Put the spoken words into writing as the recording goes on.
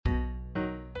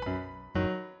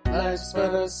Life's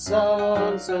but a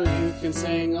song, so you can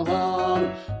sing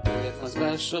along with my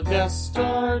special guest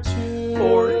star two.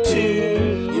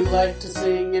 You like to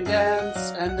sing and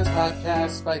dance, and this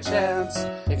podcast by chance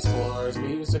explores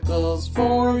musicals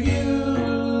for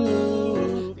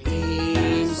you.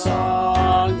 Theme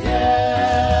song,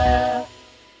 yeah.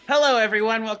 Hello,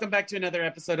 everyone. Welcome back to another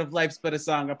episode of Life's But a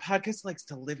Song, a podcast that likes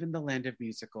to live in the land of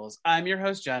musicals. I'm your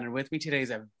host, John, and with me today is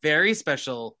a very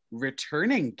special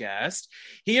returning guest.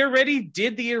 He already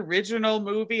did the original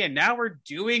movie, and now we're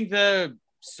doing the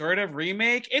sort of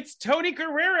remake. It's Tony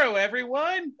Guerrero,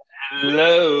 everyone.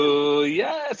 Hello.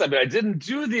 Yes, I mean, I didn't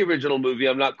do the original movie.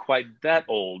 I'm not quite that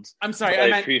old. I'm sorry.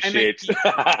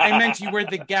 I meant you were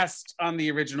the guest on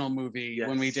the original movie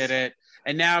when we did it.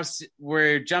 And now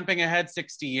we're jumping ahead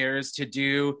 60 years to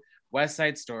do West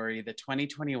Side Story, the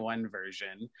 2021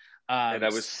 version. And I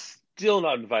was still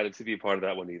not invited to be a part of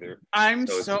that one either.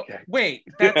 Wait,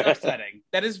 that's upsetting.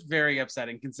 That is very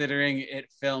upsetting considering it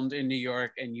filmed in New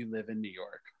York and you live in New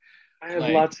York. I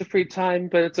have lots of free time,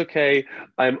 but it's okay.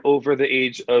 I'm over the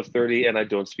age of 30 and I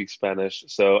don't speak Spanish,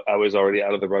 so I was already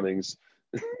out of the runnings.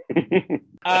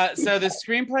 So the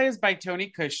screenplay is by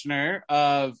Tony Kushner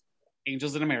of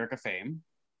Angels in America fame.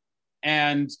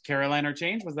 And Caroline or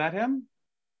Change, was that him?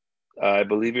 I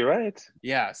believe you're right.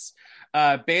 Yes.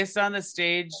 Based on the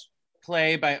stage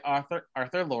play by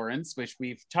Arthur Lawrence, which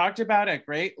we've talked about at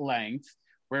great length.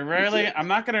 We're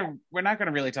not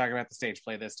gonna really talk about the stage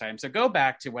play this time. So go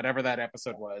back to whatever that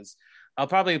episode was. I'll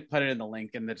probably put it in the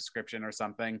link in the description or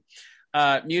something.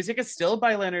 Music is still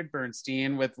by Leonard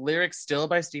Bernstein, with lyrics still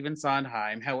by Stephen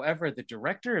Sondheim. However, the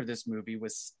director of this movie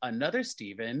was another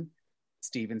Steven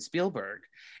Spielberg.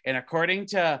 And according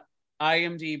to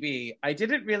IMDb, I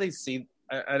didn't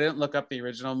look up the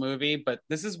original movie, but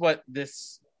this is what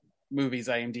this movie's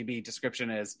IMDb description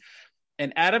is.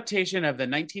 An adaptation of the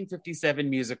 1957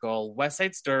 musical West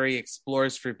Side Story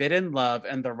explores forbidden love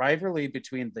and the rivalry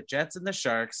between the Jets and the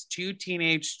Sharks, two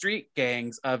teenage street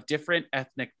gangs of different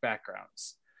ethnic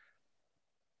backgrounds.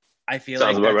 I feel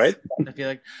Sounds about right.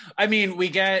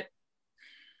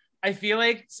 I feel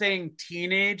like saying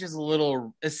teenage is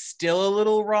still a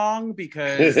little wrong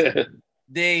because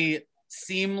they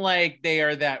seem like they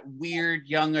are that weird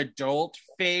young adult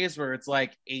phase where it's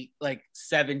like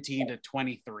 17 to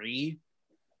 23.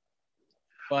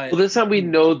 But this time we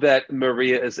know that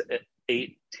Maria is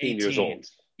 18 years old.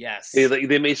 Yes.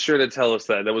 They made sure to tell us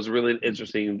that. That was really an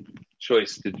interesting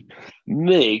choice to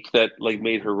make that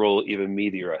made her role even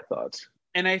meatier, I thought.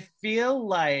 And I feel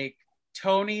like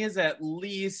Tony is at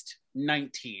least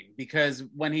 19 because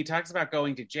when he talks about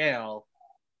going to jail,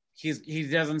 he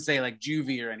doesn't say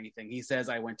juvie or anything. He says,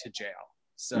 I went to jail.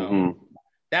 So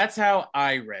That's how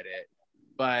I read it.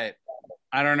 But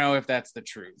I don't know if that's the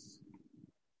truth.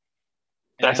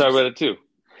 That's how I read it too.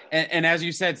 And as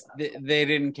you said, they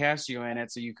didn't cast you in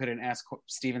it, so you couldn't ask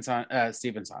Stephen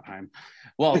Sondheim.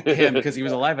 Well, him, because he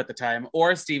was alive at the time,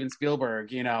 or Steven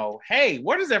Spielberg, hey,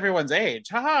 what is everyone's age?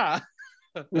 Haha.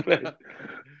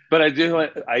 But I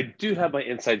do have my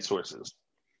inside sources.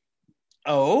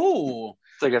 Oh.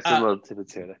 So I got some little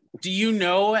tidbits here. Do you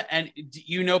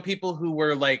know people who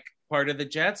were part of the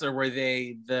Jets, or were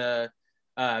they the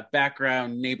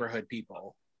background neighborhood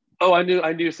people? Oh, I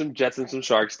knew some Jets and some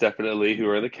Sharks definitely who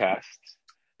are in the cast.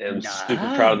 And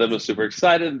super proud of them and super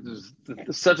excited.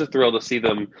 It's such a thrill to see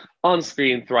them on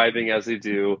screen thriving as they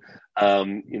do.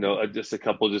 Just a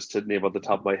couple just to name off the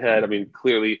top of my head. I mean,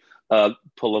 clearly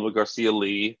Paloma Garcia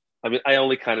Lee. I mean, I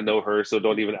only kind of know her, so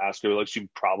don't even ask her. She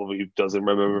probably doesn't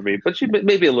remember me, but she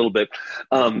maybe a little bit.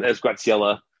 As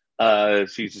Graciela,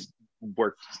 she's just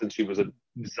worked since she was a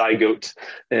zygote,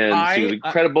 and she was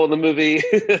incredible in the movie.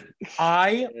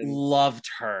 I loved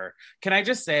her. Can I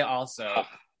just say also,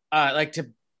 to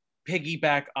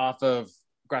piggyback off of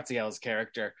Graciela's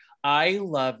character, I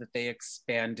love that they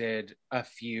expanded a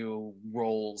few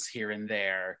roles here and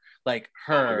there, like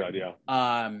her. Oh my God, yeah.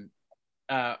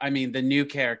 The new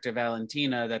character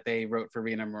Valentina that they wrote for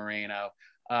Rina Moreno.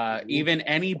 Even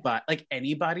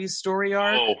anybody's story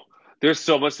arc. Oh, there's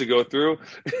so much to go through.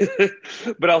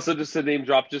 But also just to name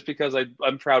drop, just because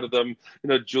I'm proud of them.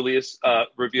 Julius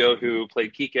Rubio, who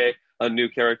played Kike, a new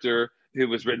character who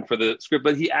was written for the script,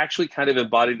 but he actually kind of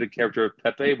embodied the character of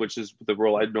Pepe, which is the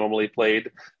role I normally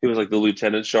played. He was the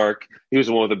Lieutenant Shark. He was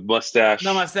the one with the mustache.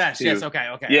 The mustache, yes,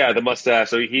 okay. Yeah, the mustache.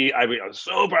 So I was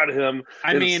so proud of him.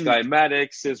 Sky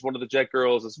Maddox is one of the Jet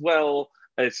Girls as well.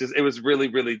 It was really,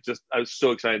 really just, I was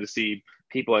so excited to see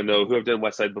people I know who have done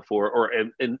West Side before, or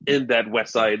in that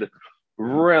West Side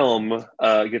realm,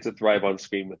 get to thrive on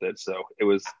screen with it. So it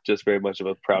was just very much of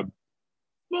a proud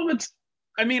moment.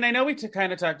 I mean, I know we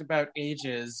kind of talked about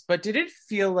ages, but did it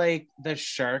feel like the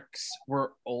Sharks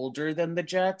were older than the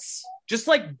Jets? Just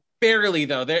like barely,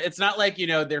 though. It's not like,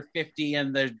 they're 50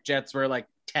 and the Jets were like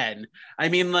 10. I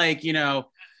mean, like,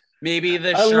 maybe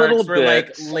the Sharks were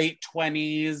like late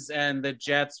 20s and the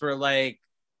Jets were like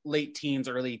late teens,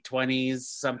 early 20s,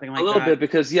 something like that. A little bit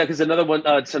because another one,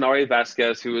 Tenari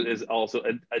Vasquez, who is also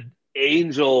an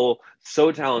angel,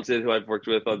 so talented, who I've worked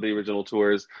with on the original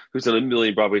tours, who's done a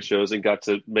million Broadway shows and got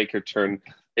to make her turn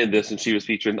in this, and she was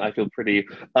featured in I Feel Pretty.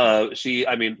 She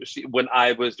when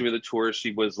I was doing the tour,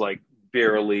 she was like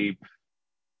barely,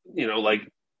 like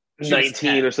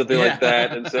 19 or something like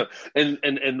that. And so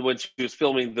and when she was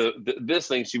filming this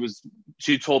thing,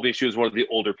 she told me she was one of the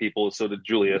older people, so did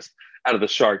Julius, out of the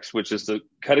Sharks, which is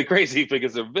kind of crazy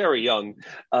because they're very young.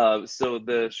 So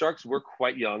the Sharks were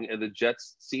quite young and the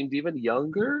Jets seemed even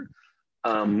younger.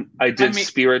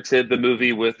 Spirited, the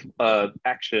movie with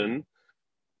Action,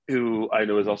 who I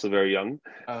know is also very young,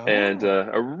 and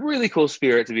a really cool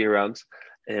spirit to be around.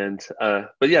 And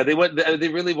but yeah, they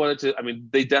really wanted to. I mean,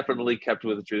 they definitely kept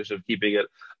with the tradition of keeping it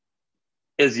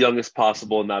as young as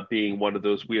possible and not being one of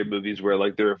those weird movies where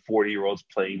like there are 40-year-olds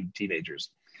playing teenagers.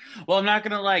 Well, I'm not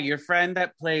gonna lie, your friend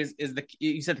that plays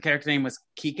you said the character name was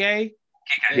Kike?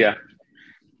 Yeah.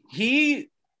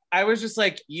 I was just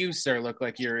like, you, sir, look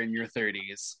like you're in your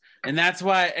 30s. And that's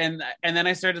why, and then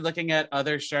I started looking at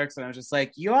other Sharks and I was just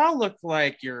like, you all look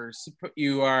like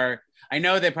you are, I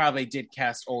know they probably did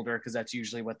cast older because that's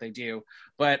usually what they do,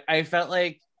 but I felt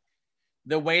like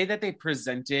the way that they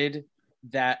presented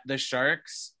that the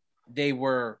Sharks, they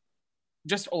were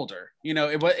just older.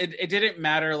 It didn't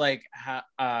matter like how,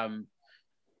 I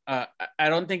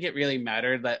don't think it really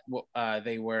mattered that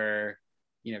they were,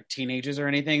 teenagers or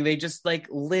anything. They just like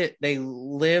they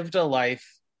lived a life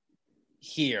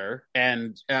here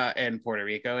and in Puerto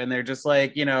Rico, and they're just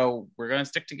like, we're gonna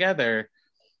stick together.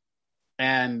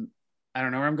 And I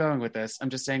don't know where I'm going with this. I'm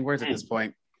just saying words at this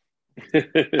point.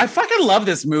 I fucking love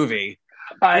this movie.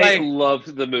 I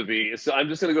loved the movie. So I'm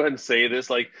just going to go ahead and say this.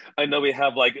 Like, I know we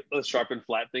have like a sharp and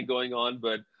flat thing going on,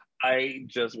 but I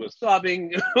just was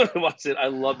sobbing when I watched it. I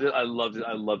loved it. I loved it.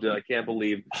 I loved it. I can't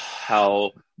believe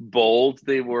how bold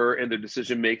they were in their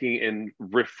decision making and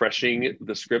refreshing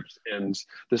the script and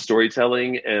the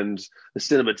storytelling and the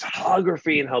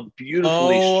cinematography and how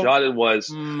beautifully shot it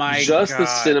was. My just God. The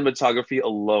cinematography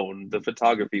alone, the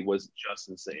photography was just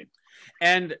insane.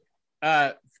 And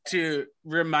to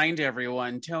remind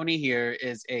everyone, Tony here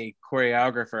is a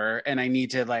choreographer, and I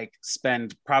need to like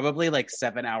spend probably like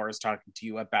 7 hours talking to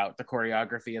you about the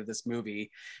choreography of this movie,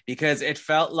 because it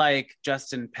felt like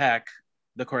Justin Peck,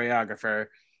 the choreographer,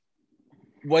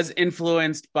 was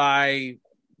influenced by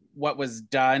what was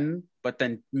done, but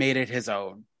then made it his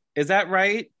own. Is that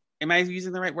right? Am I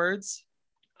using the right words?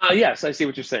 Yes, I see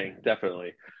what you're saying.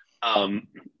 Definitely.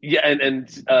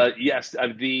 Yes,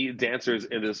 the dancers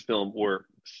in this film were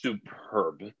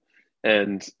superb,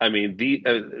 and I mean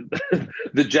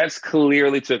the Jets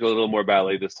clearly took a little more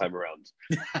ballet this time around.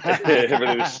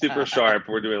 Everything was super sharp.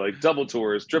 We're doing like double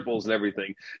tours, triples, and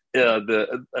everything.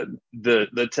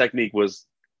 The technique was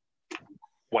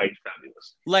quite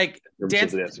fabulous. Like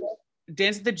Dance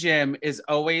at the Gym is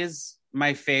always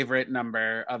my favorite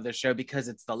number of the show because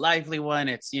it's the lively one.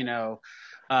 It's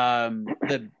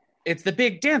it's the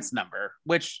big dance number,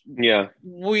 which we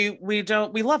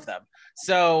love them.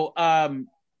 So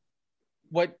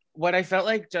what I felt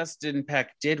like Justin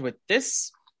Peck did with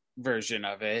this version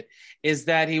of it is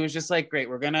that he was just like, great,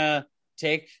 we're gonna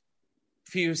take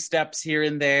a few steps here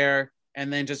and there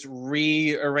and then just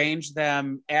rearrange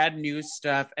them, add new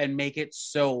stuff, and make it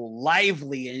so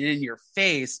lively and in your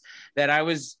face that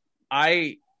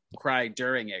I cried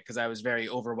during it because I was very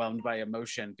overwhelmed by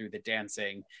emotion through the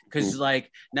dancing. Because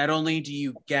like, not only do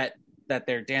you get that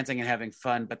they're dancing and having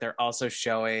fun, but they're also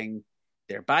showing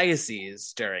their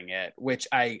biases during it, which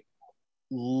I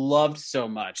loved so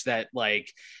much. That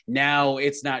like now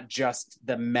it's not just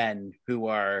the men who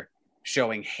are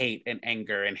showing hate and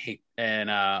anger and hate and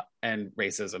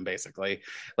racism. Basically,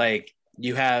 like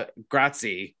you have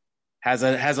Grazie has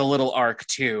a little arc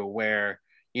too, where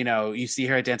you see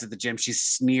her dance at the gym. She's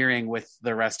sneering with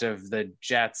the rest of the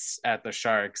Jets at the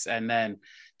Sharks. And then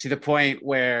to the point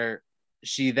where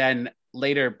she then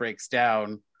later breaks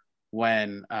down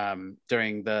when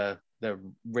during the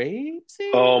rape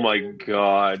scene. Oh my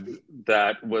God.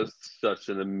 That was such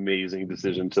an amazing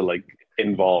decision to like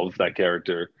involve that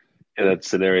character in that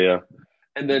scenario.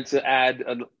 And then to add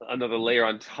another layer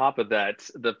on top of that,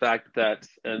 the fact that,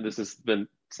 and this has been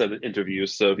said in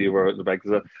interviews, so if you were the back,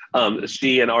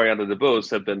 she and Ariana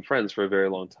DeBose have been friends for a very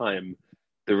long time,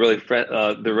 they're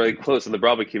really close in the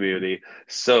Brahmin community.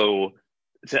 So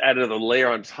to add another layer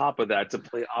on top of that, to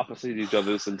play opposite each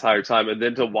other this entire time, and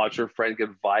then to watch her friend get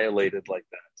violated like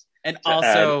that, And to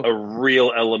also add a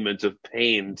real element of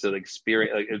pain to the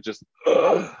experience, like it just,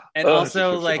 and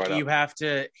also like you have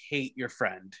to hate your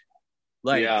friend,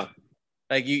 like yeah,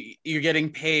 like you're getting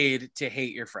paid to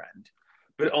hate your friend,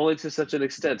 but only to such an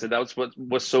extent. And that's what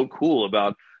was so cool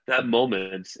about that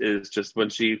moment, is just when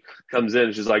she comes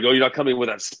in, she's like, "Oh, you're not coming with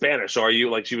that Spanish, are you?"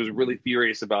 Like she was really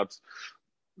furious about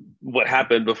what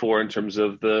happened before in terms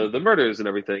of the murders and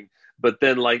everything. But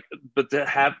then but to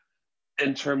have,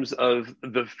 in terms of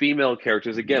the female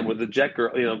characters, again with the Jet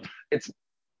Girl, it's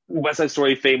West Side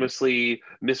Story famously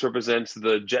misrepresents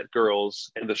the Jet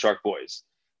Girls and the Shark Boys.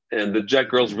 And the Jet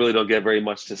Girls really don't get very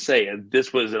much to say. And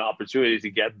this was an opportunity to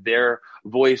get their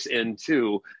voice in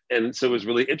too. And so it was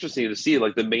really interesting to see,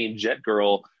 like, the main Jet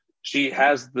Girl, she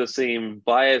has the same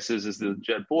biases as the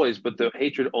Jet Boys, but the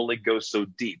hatred only goes so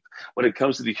deep. When it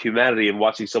comes to the humanity and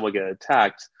watching someone get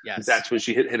attacked, yes, that's when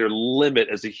she hit her limit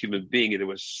as a human being. And it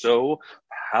was so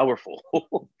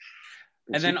powerful.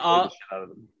 and then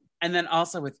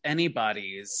also with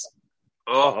Anybody's,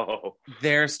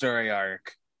 their story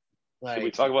arc. Like, can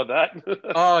we talk about that?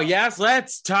 Oh yes,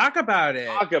 let's talk about it.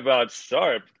 Talk about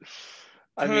Sharp.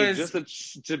 I mean, just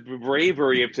the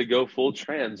bravery to go full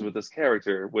trans with this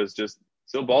character was just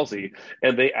so ballsy.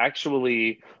 And they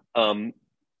actually,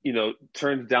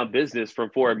 turned down business from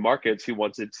foreign markets who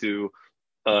wanted to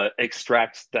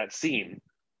extract that scene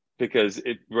because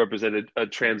it represented a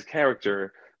trans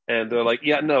character. And they're like,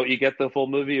 yeah, no, you get the full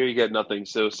movie or you get nothing.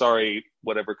 So sorry,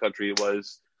 whatever country it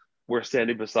was, we're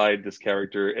standing beside this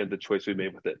character and the choice we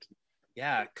made with it.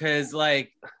 Yeah, because I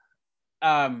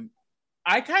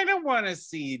kind of want to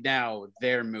see now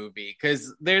their movie,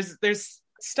 because there's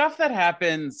stuff that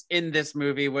happens in this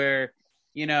movie where,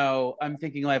 I'm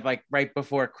thinking like right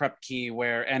before Krupke,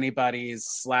 where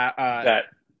Anybody's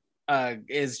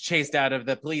is chased out of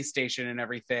the police station and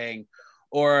everything,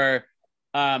 or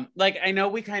I know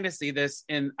we kind of see this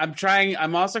in,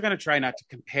 I'm also going to try not to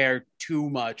compare too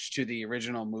much to the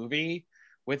original movie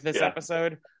with this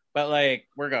episode, but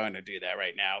we're going to do that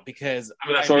right now because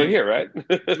that's why we're here, right?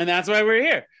 And that's why we're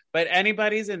here. But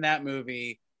Anybody's in that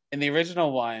movie, in the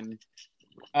original one,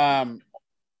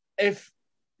 if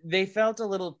they felt a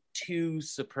little too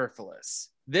superfluous,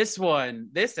 this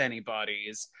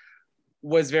Anybody's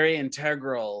was very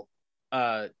integral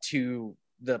to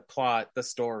the plot, the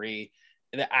story,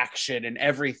 the action, and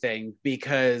everything,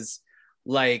 because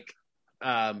the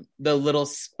little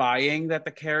spying that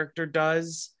the character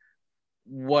does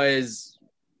was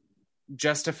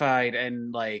justified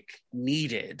and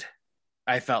needed,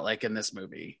 I felt like, in this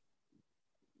movie.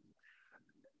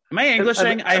 Am I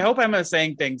Englishing? I hope I'm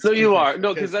saying things. No, you are.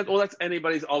 No, because that's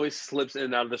Anybody's always slips in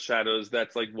and out of the shadows.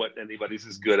 That's like what Anybody's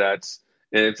is good at,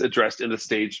 and it's addressed in the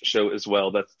stage show as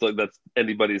well. That's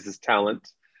Anybody's talent.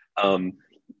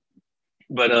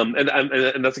 But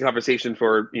and that's a conversation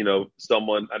for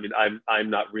someone. I mean, I'm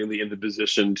not really in the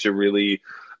position to really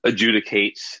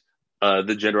adjudicate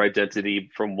the gender identity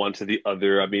from one to the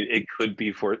other. I mean, it could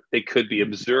be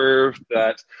observed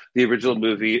that the original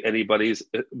movie Anybody's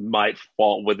might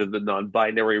fall within the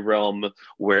non-binary realm,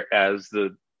 whereas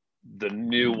the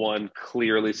new one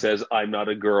clearly says I'm not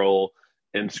a girl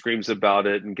and screams about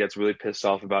it and gets really pissed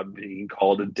off about being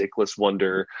called a dickless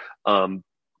wonder.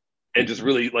 And just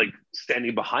really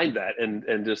standing behind that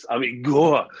and just, I mean,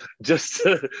 just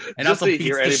to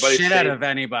hear anybody shit out of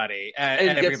anybody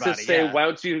and gets to say, why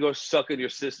don't you go suck on your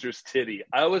sister's titty?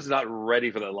 I was not ready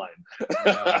for that line.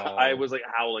 No. I was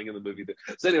howling in the movie.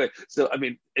 So anyway, I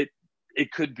mean,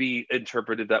 it could be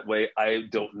interpreted that way. I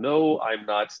don't know. I'm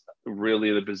not really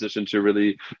in a position to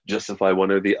really justify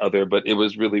one or the other, but it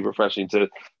was really refreshing to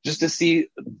see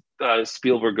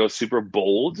Spielberg go super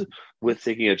bold with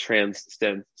taking a trans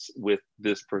stance with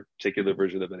this particular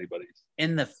version of Anybody's.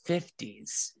 In the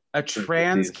 50s, a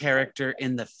trans character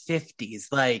in the 50s,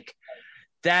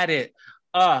 that it.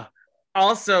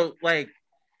 Also, I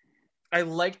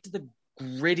liked the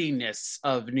grittiness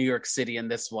of New York City in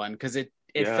this one, because it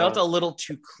felt a little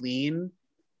too clean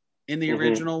in the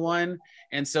original one.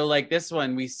 And so this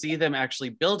one, we see them actually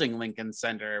building Lincoln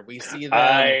Center. We see them.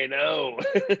 I know.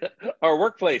 Our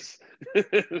workplace.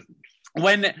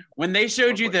 When they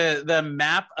showed you the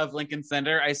map of Lincoln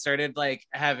Center, I started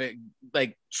having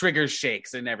trigger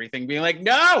shakes and everything, being like,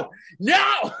 no.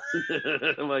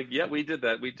 I'm like, yeah, we did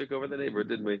that. We took over the neighborhood,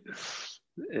 didn't we?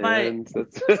 And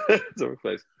that's a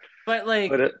workplace. But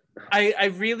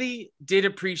I really did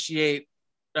appreciate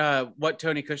what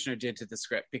Tony Kushner did to the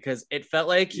script, because it felt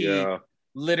like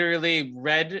literally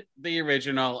read the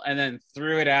original and then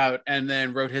threw it out and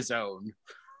then wrote his own.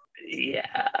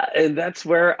 Yeah, and that's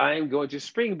where I'm going to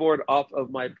springboard off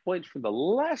of my point from the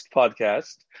last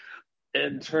podcast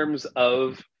in terms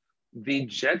of the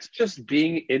Jets just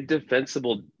being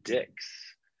indefensible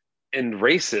dicks and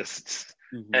racists.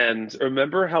 Mhm. And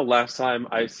remember how last time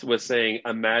I was saying,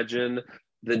 imagine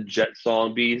the Jet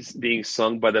song being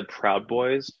sung by the Proud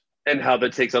Boys, and how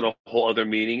that takes on a whole other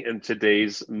meaning in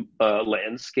today's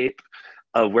landscape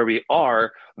of where we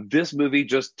are. This movie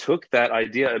just took that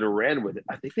idea and ran with it.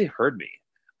 I think they heard me.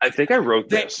 I think I wrote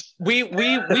this. We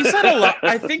said a lot.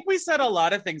 I think we said a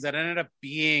lot of things that ended up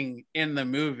being in the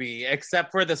movie,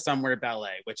 except for the Somewhere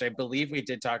Ballet, which I believe we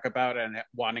did talk about and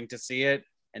wanting to see it,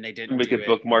 and they didn't. We could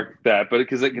bookmark that, but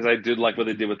because I did like what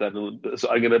they did with that,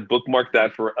 so I'm gonna bookmark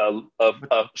that for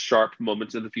a sharp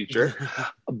moment in the future.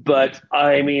 But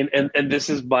I mean, and this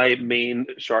is my main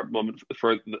sharp moment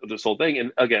for this whole thing.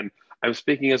 And again, I'm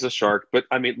speaking as a shark, but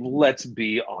I mean, let's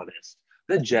be honest.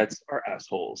 The Jets are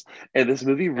assholes. And this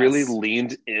movie really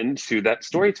leaned into that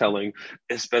storytelling,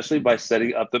 especially by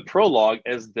setting up the prologue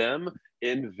as them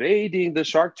invading the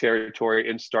shark territory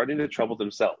and starting to trouble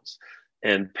themselves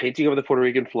and painting over the Puerto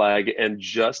Rican flag and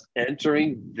just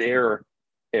entering their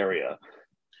area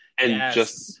and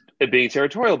just being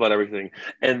territorial about everything.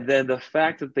 And then the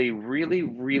fact that they really,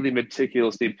 really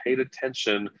meticulously paid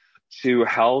attention to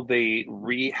how they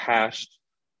rehashed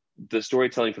the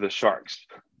storytelling for the Sharks.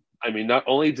 I mean, not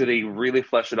only did they really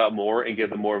flesh it out more and give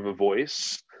them more of a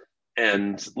voice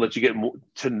and let you get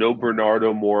to know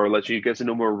Bernardo more, let you get to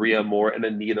know Maria more and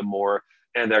Anita more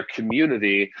and their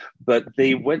community, but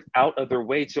they went out of their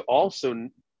way to also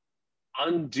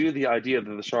undo the idea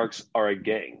that the Sharks are a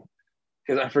gang.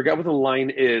 Because I forgot what the line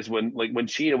is when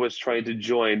Chyna was trying to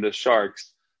join the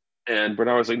Sharks and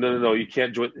Bernardo was like, no, you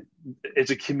can't join. It's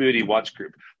a community watch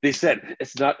group. They said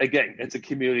it's not a gang; it's a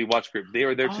community watch group. They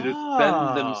are there to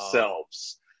defend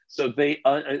themselves. So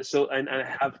and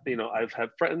I have I've had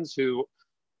friends who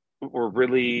were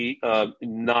really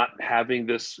not having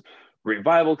this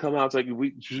revival come out. It's like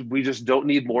we just don't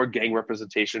need more gang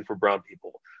representation for brown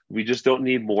people. We just don't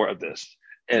need more of this.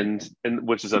 And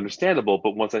which is understandable,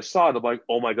 but once I saw it, I'm like,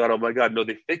 oh my god, no,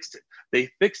 they fixed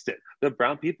it. The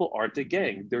brown people aren't a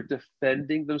gang; they're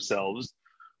defending themselves.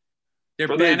 They're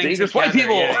from the dangerous white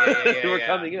people who are yeah.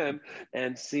 coming in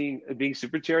and being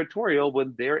super territorial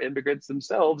when they're immigrants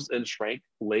themselves. And Schrank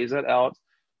lays that out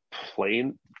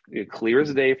plain, clear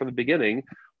as day from the beginning.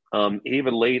 He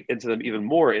even laid into them even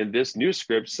more in this new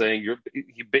script, saying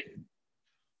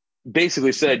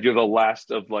basically said you're the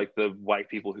last of like the white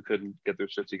people who couldn't get their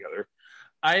shit together.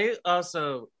 I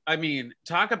mean,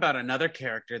 talk about another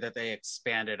character that they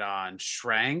expanded on,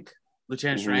 Schrank,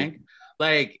 Lieutenant Schrank.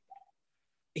 Like,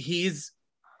 he's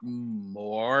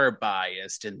more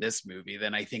biased in this movie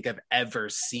than I think I've ever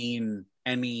seen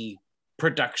any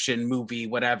production movie,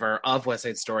 whatever, of West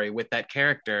Side Story with that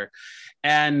character.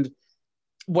 And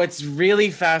what's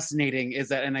really fascinating is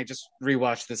that, and I just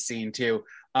rewatched this scene too,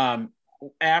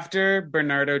 after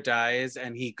Bernardo dies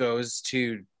and he goes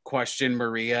to question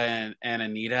Maria and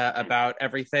Anita about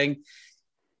everything,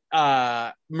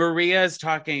 Maria is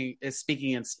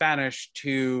speaking in Spanish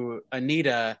to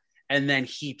Anita, and then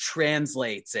he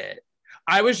translates it.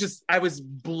 I was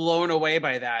blown away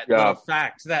by that little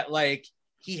fact that like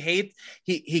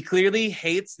he clearly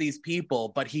hates these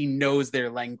people, but he knows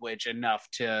their language enough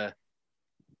to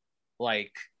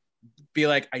like be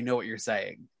like, I know what you're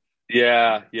saying.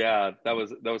 Yeah, that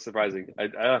was surprising.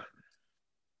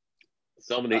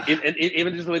 So many, and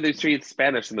even just the way they treated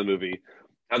Spanish in the movie,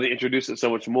 how they introduced it so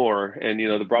much more. And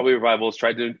the Broadway revivals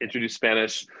tried to introduce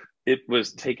Spanish; it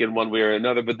was taken one way or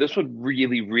another. But this one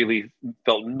really, really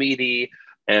felt meaty,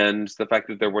 and the fact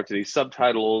that there weren't any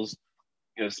subtitles.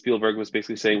 Spielberg was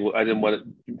basically saying, "Well, I didn't want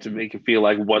it to make it feel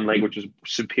like one language was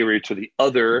superior to the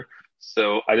other."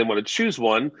 So I didn't want to choose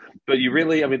one, but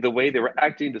the way they were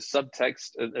acting, the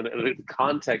subtext and the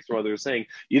context of what they were saying,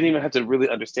 you didn't even have to really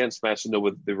understand Smash to know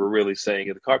what they were really saying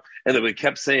in the car. And then we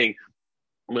kept saying,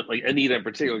 like Anita in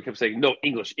particular, kept saying, no,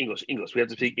 English. We have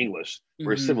to speak English.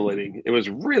 We're assimilating. It was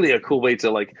really a cool way to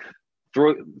like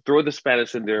throw the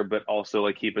Spanish in there, but also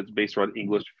like keep it based around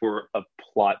English for a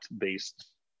plot-based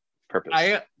purpose.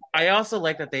 I also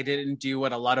like that they didn't do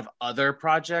what a lot of other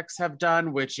projects have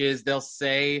done, which is they'll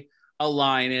say a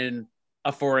line in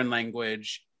a foreign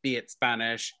language, be it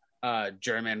Spanish,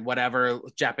 German, whatever,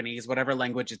 Japanese, whatever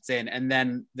language it's in, and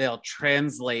then they'll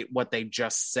translate what they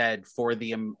just said for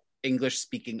the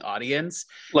English-speaking audience.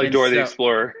 Like Dora the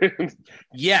Explorer.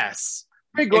 Yes.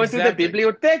 We're going to the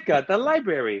biblioteca, the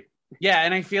library. Yeah,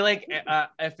 and I feel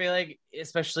like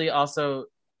especially also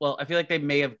well, I feel like they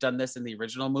may have done this in the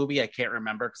original movie. I can't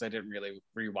remember because I didn't really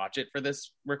rewatch it for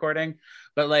this recording.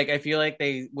 But like, I feel like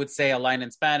they would say a line in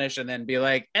Spanish and then be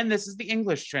like, and this is the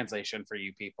English translation for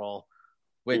you people,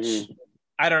 which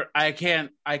I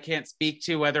can't speak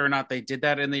to whether or not they did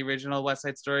that in the original West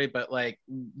Side Story, but like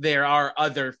there are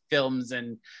other films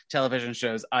and television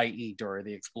shows, i.e. Dora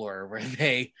the Explorer, where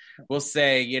they will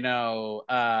say, vamos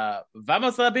a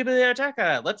la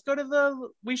biblioteca,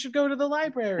 we should go to the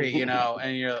library, and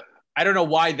I don't know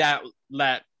why that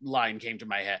line came to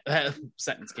my head, that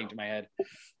sentence came to my head.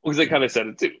 Because I kind of said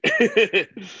it too.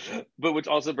 But which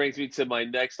also brings me to my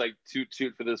next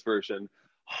toot for this version.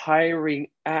 Hiring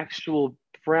actual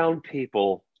brown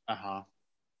people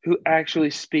who actually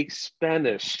speak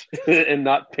Spanish and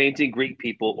not painting Greek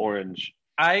people orange.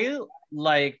 I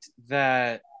liked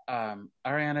that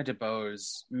Ariana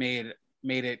DeBose made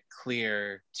it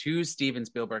clear to Steven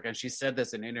Spielberg, and she said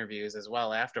this in interviews as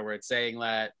well afterwards, saying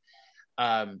that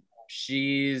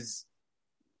she's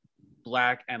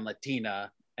Black and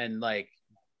Latina, and like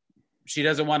she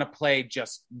doesn't want to play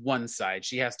just one side.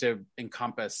 She has to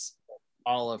encompass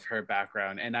all of her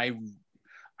background, and I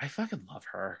fucking love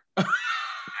her.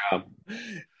 Yeah.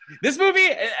 This movie,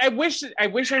 I wish I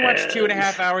watched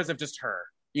 2.5 hours of just her.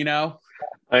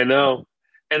 I know.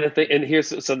 And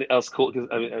here's something else cool,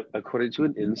 because according to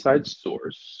an inside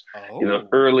source,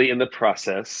 early in the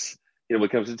process, when it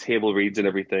comes to table reads and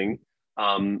everything,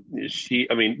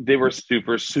 they were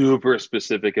super, super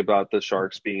specific about the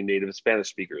sharks being native Spanish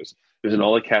speakers. It was in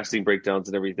all the casting breakdowns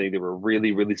and everything. They were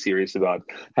really, really serious about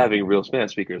having real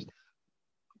Spanish speakers.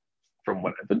 From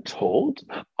what I've been told,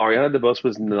 Ariana DeBose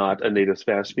was not a native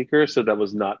Spanish speaker, so that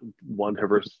was not one of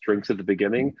her strengths at the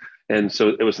beginning. And so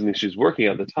it was something she was working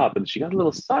on at the top. And she got a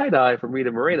little side eye from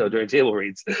Rita Moreno during table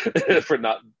reads for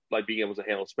not being able to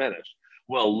handle Spanish.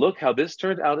 Well, look how this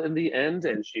turned out in the end,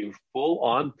 and she full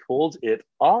on pulled it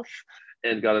off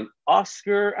and got an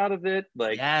Oscar out of it.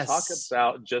 Yes. Talk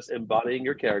about just embodying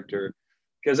your character.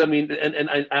 Because I'm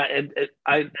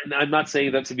not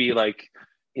saying that to be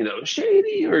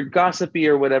shady or gossipy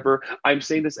or whatever. I'm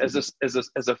saying this as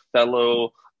a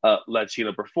fellow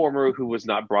Latino performer who was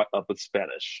not brought up with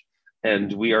Spanish.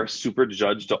 And we are super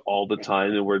judged all the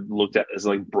time, and we're looked at as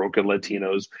broken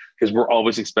Latinos because we're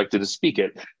always expected to speak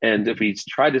it. And if we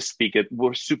try to speak it,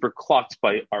 we're super clocked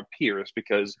by our peers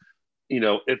because,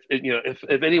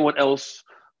 if anyone else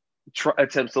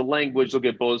attempts the language, they'll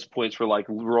get bonus points for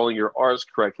rolling your R's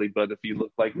correctly. But if you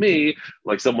look like me,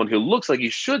 like someone who looks like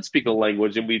you should speak a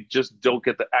language, and we just don't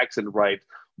get the accent right,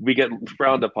 we get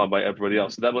frowned upon by everybody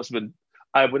else. So that must have been,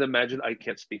 I would imagine, I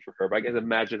can't speak for her, but I can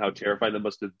imagine how terrifying that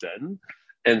must have been.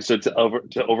 And so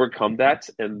to overcome that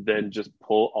and then just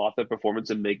pull off that performance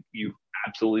and make you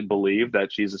absolutely believe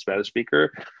that she's a Spanish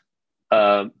speaker,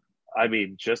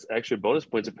 just extra bonus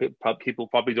points that people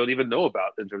probably don't even know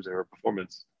about in terms of her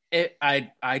performance. I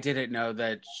didn't know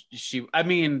that she. I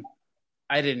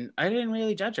didn't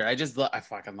really judge her. I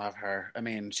fucking love her.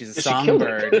 She's a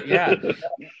songbird. Yeah.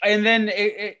 And then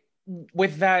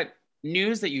with that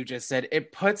news that you just said,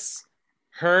 it puts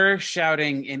her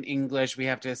shouting in English, we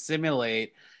have to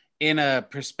assimilate, in a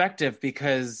perspective,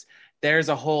 because there's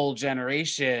a whole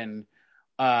generation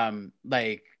that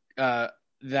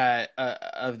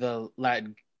of the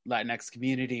Latinx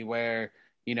community where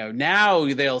now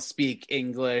they'll speak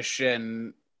English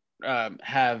and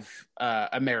have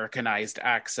Americanized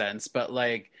accents, but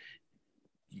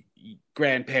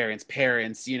grandparents,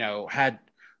 parents,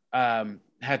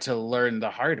 had to learn the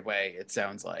hard way, it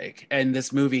sounds like. And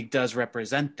this movie does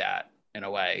represent that in a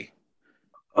way.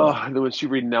 Oh, and then when she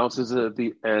renounces it at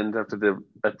the end after the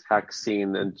attack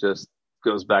scene and just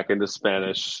goes back into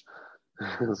Spanish,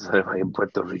 I am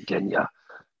Puerto Rican.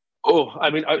 Oh,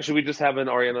 should we just have an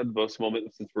Ariana DeBose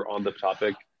moment since we're on the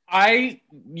topic?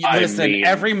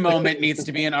 Every moment needs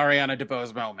to be an Ariana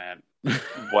DeBose moment.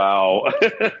 Wow.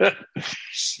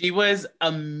 She was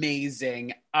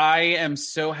amazing. I am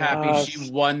so happy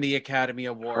she won the Academy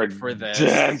Award for this.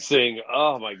 Dancing.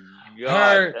 Oh my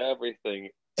God. Everything.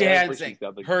 Dancing.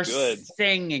 Her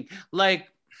singing.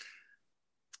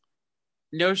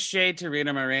 No shade to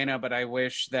Rita Moreno, but I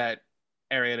wish that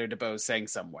Ariana DeBose sang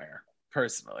somewhere,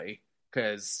 personally.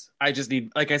 Because I just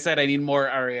need, like I said, I need more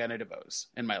Ariana DeBose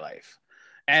in my life.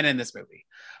 And in this movie.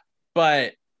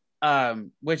 But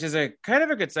which is a kind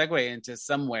of a good segue into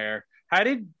Somewhere. How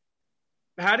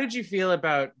did you feel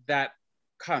about that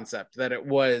concept, that it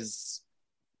was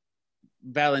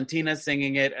Valentina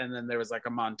singing it and then there was a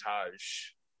montage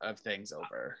of things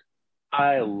over?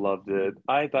 I loved it.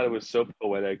 I thought it was so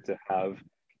poetic to have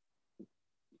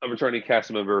a returning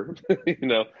cast member,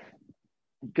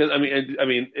 because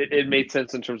it made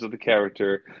sense in terms of the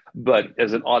character, but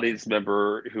as an audience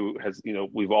member who has,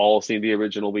 we've all seen the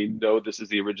original, we know this is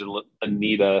the original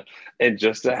Anita, and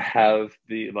just to have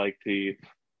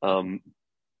um,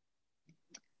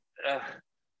 uh,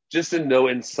 just to know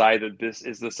inside that this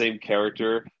is the same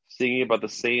character singing about the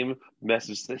same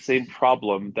message, the same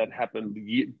problem that happened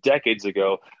decades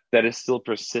ago that is still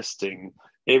persisting.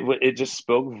 It just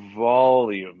spoke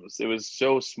volumes. It was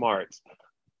so smart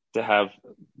to have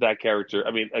that character.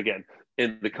 I mean, again,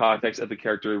 in the context of the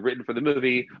character written for the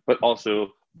movie, but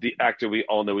also the actor we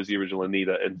all know is the original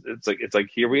Anita. And it's like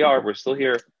here we are. We're still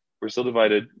here. We're still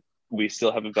divided. We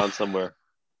still haven't gone somewhere.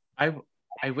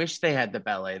 I wish they had the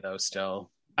ballet though.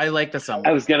 Still, I like the song.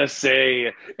 I was gonna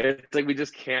say it's like we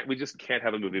just can't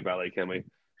have a movie ballet, can we?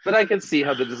 But I can see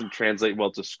how that doesn't translate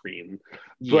well to screen.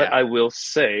 Yeah. But I will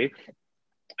say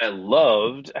I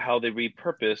loved how they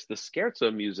repurposed the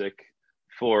scherzo music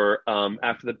for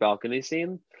after the balcony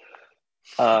scene.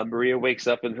 Maria wakes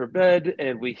up in her bed,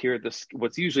 and we hear this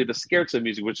what's usually the scherzo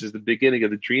music, which is the beginning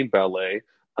of the dream ballet,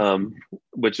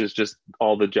 which is just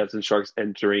all the Jets and Sharks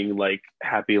entering like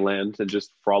happy land and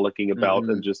just frolicking about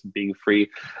and just being free,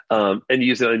 and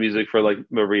using that music for like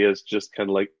Maria's just kind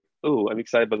of like, oh, I'm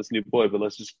excited about this new boy, but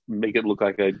let's just make it look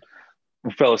like I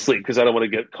fell asleep because I don't want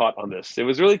to get caught on this. It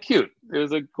was really cute. It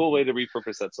was a cool way to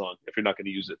repurpose that song if you're not going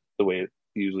to use it the way it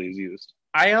usually is used.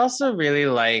 I also really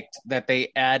liked that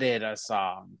they added a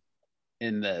song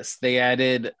in this. They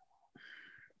added,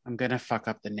 I'm going to fuck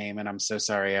up the name and I'm so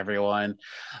sorry, everyone.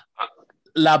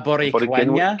 La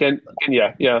Boriqueña.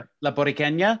 Yeah. La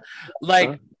Boriqueña.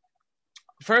 Like,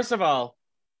 first of all,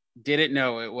 didn't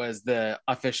know it was the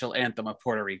official anthem of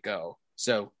Puerto Rico.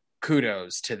 So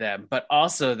kudos to them. But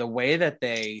also the way that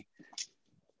they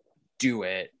do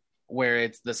it, where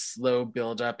it's the slow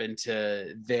build up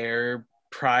into their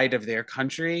pride of their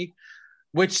country,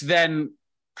 which then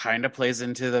kind of plays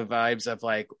into the vibes of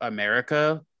like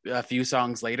America a few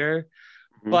songs later.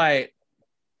 But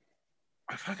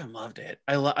I fucking loved it.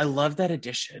 I love that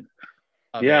addition.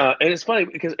 Yeah, and it's funny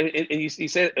because and you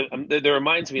say that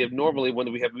reminds me of normally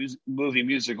when we have movie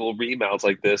musical remounts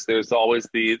like this, there's always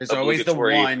the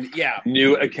one,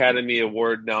 new Academy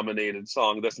Award nominated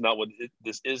song. That's not what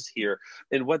this is here.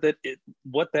 And what that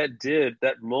did,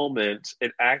 that moment,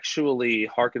 it actually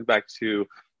harkened back to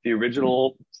the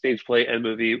original stage play and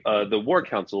movie, The War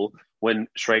Council, when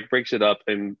Shrek breaks it up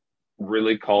and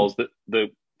really calls the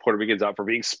Puerto Ricans out for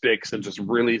being spics and just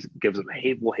really gives them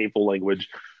hateful language.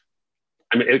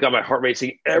 I mean, it got my heart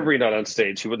racing every night on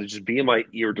stage. He would just be in my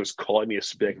ear, just calling me a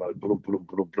spick, like boom, boom,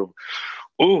 boom, boom,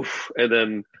 oof.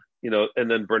 And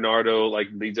then Bernardo like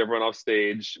leads everyone off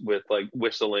stage with like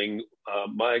whistling,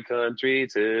 "My country,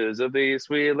 'tis of thee,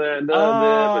 sweet land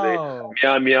of liberty,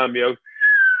 meow meow meow."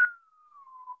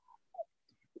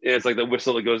 Yeah, it's like the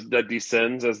whistle that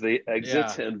descends as they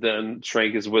exit, and then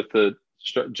Trank is with the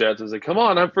Jets is like, "Come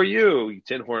on, I'm for you,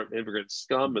 tin horn immigrant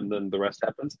scum," and then the rest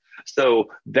happens.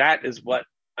 So that is what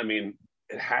I mean.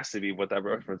 It has to be what that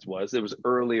reference was. It was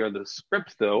earlier in the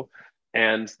script though,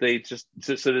 and they just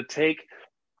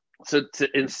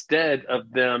instead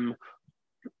of them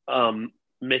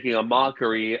making a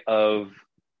mockery of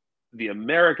the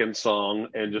American song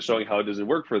and just showing how it doesn't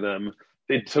work for them,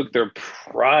 they took their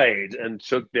pride and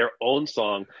took their own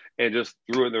song and just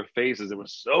threw it in their faces. It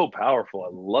was so powerful. I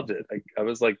loved it. I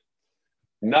was like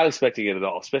not expecting it at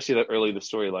all, especially that early in the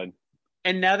storyline.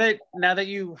 And now that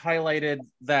you highlighted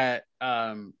that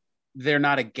they're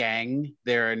not a gang,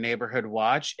 they're a neighborhood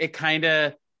watch, it kind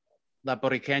of, La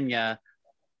Boriqueña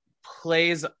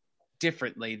plays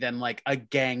differently than like a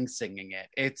gang singing it.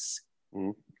 It's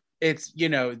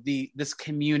this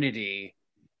community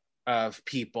of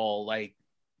people like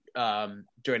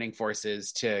joining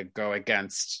forces to go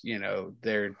against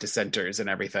their dissenters and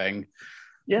everything.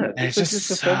 Yeah, and it's just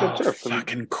so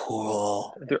fucking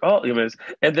cool. They're all humans.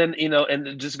 And then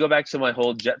and just go back to my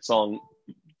whole Jet song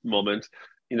moment,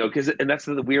 because that's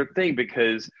the weird thing,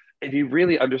 because if you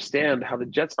really understand how the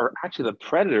Jets are actually the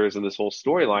predators in this whole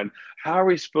storyline, how are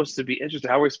we supposed to be interested?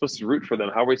 How are we supposed to root for them?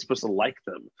 How are we supposed to like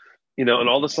them? And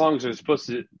all the songs are supposed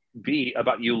to be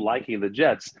about you liking the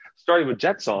Jets, starting with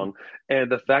Jet Song. And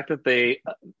the fact that they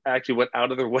actually went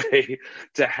out of their way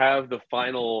to have the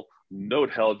final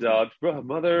note held out,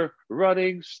 "Mother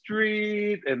running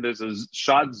street," and there's a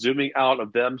shot zooming out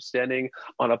of them standing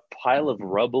on a pile of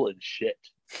rubble and shit.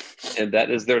 And that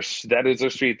is their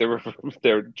street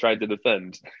they're trying to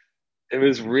defend. It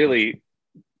was really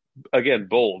again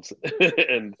bold,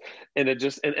 and it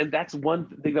just and that's one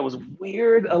thing that was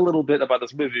weird a little bit about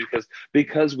this movie,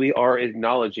 because we are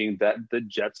acknowledging that the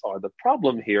Jets are the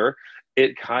problem here.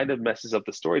 It kind of messes up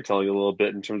the storytelling a little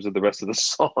bit in terms of the rest of the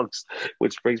songs,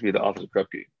 which brings me to Officer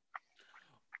Krupke.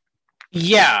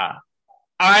 Yeah,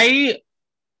 I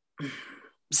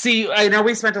see. I know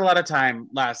we spent a lot of time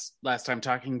last time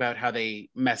talking about how they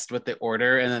messed with the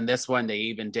order, and then this one they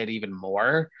even did even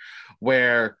more,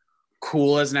 where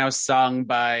 "Cool" is now sung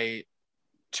by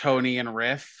Tony and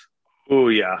Riff. Oh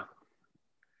yeah,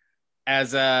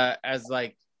 as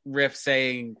like Riff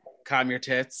saying "Calm your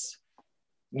tits."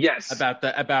 Yes, about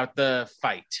the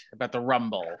fight, about the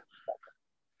rumble,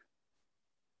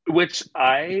 which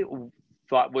I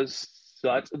thought was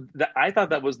I thought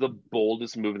that was the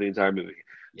boldest move of the entire movie.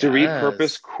 Yes. To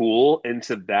repurpose "Cool"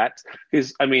 into that,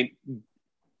 because I mean,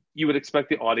 you would expect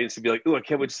the audience to be like, "Oh, I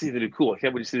can't wait to see the new Cool. I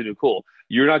can't wait to see the new Cool."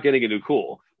 You're not getting a new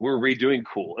Cool. We're redoing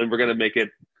Cool, and we're going to make it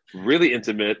really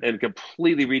intimate and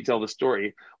completely retell the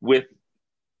story with.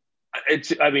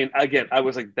 I mean, again, I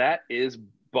was like, that is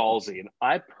ballsy, and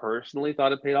I personally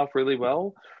thought it paid off really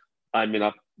well. I mean,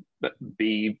 I'll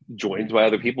be joined by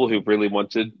other people who really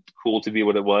wanted Cool to be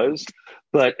what it was,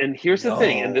 and here's the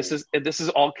thing, and this is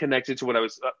all connected to what I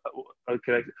was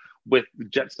connected with the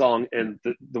Jet song and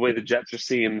the way the Jets are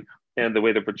seen and the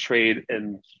way they're portrayed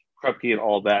and Krupke and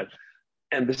all that.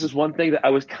 And this is one thing that I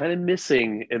was kind of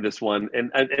missing in this one,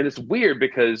 and it's weird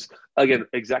because, again,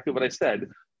 exactly what I said.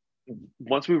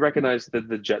 Once we recognize that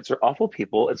the Jets are awful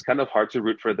people, it's kind of hard to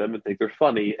root for them and think they're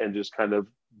funny and just kind of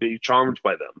be charmed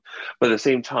by them. But at the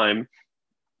same time,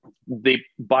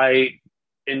 by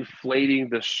inflating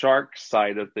the shark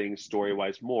side of things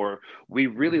story-wise more, we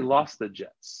really lost the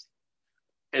Jets.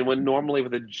 And when normally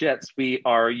with the Jets, we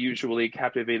are usually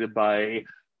captivated by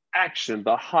action,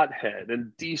 the hothead,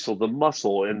 and Diesel, the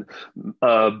muscle, and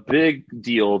Big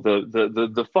Deal,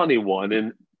 the funny one,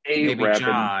 and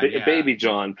A-Rap and Baby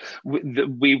John.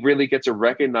 We really get to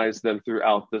recognize them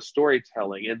throughout the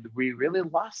storytelling, and we really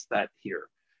lost that here.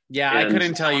 Yeah, and I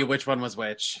couldn't tell you which one was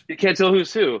which. You can't tell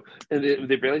who's who, and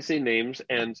they barely say names,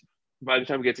 and by the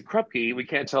time we get to Krupke, we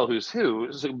can't tell who's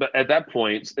who. So, but at that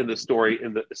point in the story,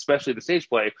 especially the stage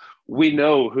play, we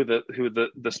know who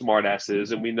the smart ass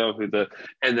is, and we know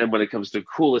and then when it comes to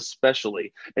Cool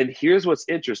especially. And here's what's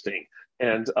interesting,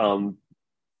 and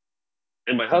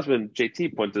my husband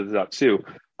JT pointed this out too.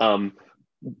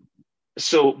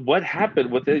 So what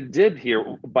they did here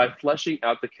by fleshing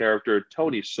out the character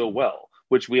Tony so well,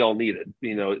 which we all needed.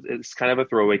 You know, it's kind of a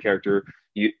throwaway character.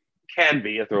 You can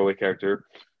be a throwaway character.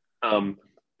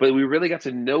 But we really got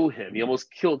to know him. He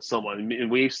almost killed someone,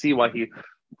 and we see why he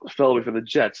fell away from the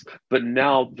Jets. But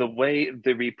now the way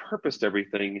they repurposed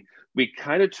everything, we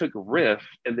kind of took Riff,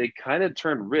 and they kind of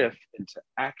turned Riff into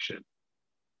action.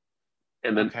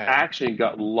 And then action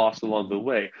got lost along the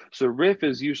way. So Riff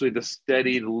is usually the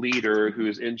steady leader who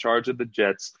is in charge of the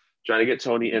Jets, trying to get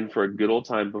Tony in for a good old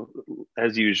time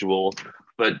as usual.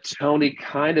 But Tony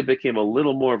kind of became a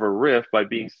little more of a Riff by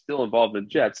being still involved in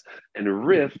Jets, and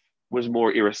Riff was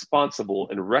more irresponsible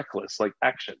and reckless, like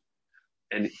action.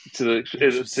 And to the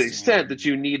extent that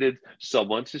you needed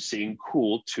someone to sing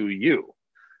Cool to you.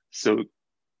 So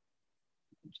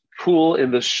Cool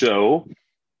in the show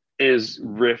is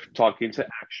Riff talking to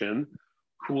action.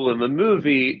 Cool in the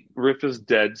movie, Riff is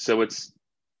dead, so it's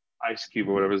Ice Cube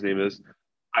or whatever his name is,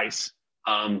 Ice.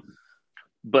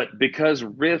 But because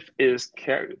Riff is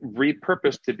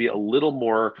repurposed to be a little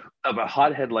more of a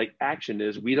hothead like action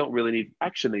is, we don't really need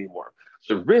action anymore.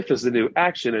 So Riff is the new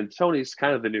action, and Tony's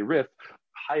kind of the new Riff,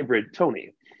 hybrid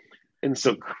Tony. And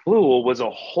so Cool was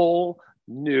a whole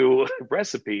new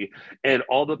recipe, and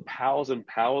all the pals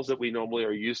that we normally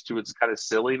are used to, it's kind of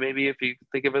silly maybe if you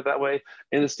think of it that way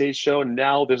in the stage show. And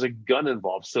now there's a gun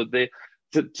involved, so they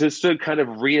to kind of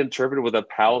reinterpret what the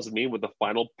pals mean with the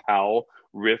final pal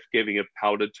Riff giving a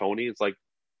pow to Tony. It's like,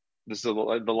 this is the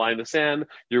line in the sand,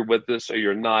 you're with this or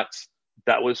you're not.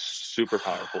 That was super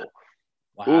powerful.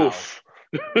 Wow. Oof.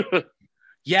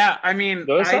 Yeah, I mean,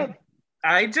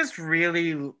 I just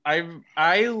really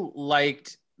I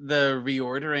liked the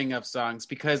reordering of songs,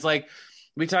 because like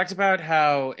we talked about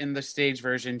how in the stage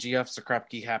version G Officer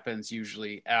Krupke happens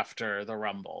usually after the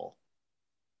Rumble,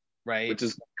 right? Which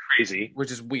is crazy,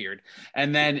 which is weird.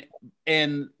 And then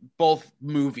in both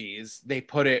movies they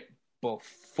put it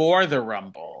before the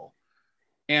Rumble,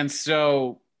 and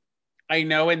so I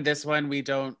know in this one we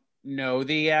don't know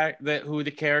who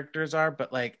the characters are,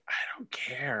 but like I don't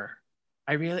care.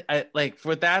 I like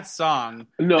for that song.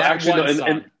 No, actually, no.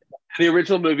 And the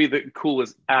original movie, the Cool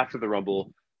is after the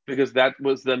Rumble, because that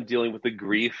was them dealing with the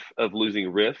grief of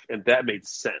losing Riff, and that made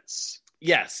sense.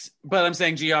 Yes, but I'm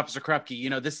saying G Officer Krupke, you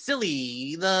know, the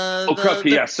silly, Krupke,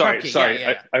 yeah, sorry. Krupke,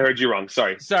 yeah. I heard you wrong,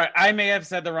 sorry. Sorry, I may have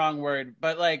said the wrong word,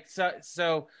 but like,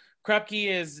 so Krupke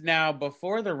is now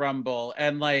before the Rumble,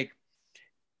 and like,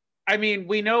 I mean,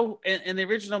 we know in the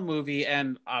original movie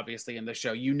and obviously in the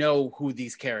show, you know who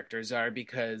these characters are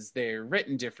because they're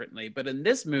written differently, but in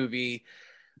this movie,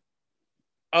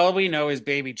 all we know is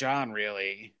Baby John,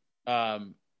 really.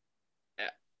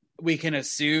 We can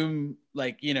assume,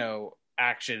 like, you know,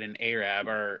 Action and Arab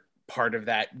are part of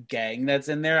that gang that's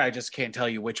in there. I just can't tell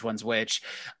you which one's which.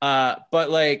 But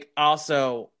like,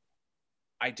 also,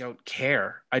 I don't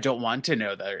care. I don't want to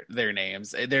know their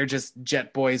names. They're just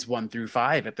Jet Boys 1 through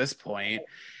 5 at this point.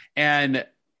 And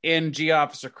in G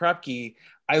Officer Krupke,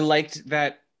 I liked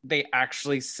that they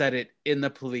actually set it in the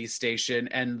police station,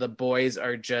 and the boys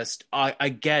are just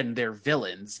again, they're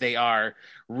villains. They are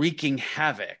wreaking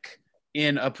havoc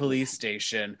in a police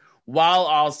station while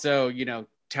also, you know,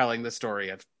 telling the story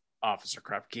of Officer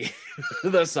Krupke,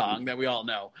 the song that we all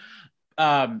know.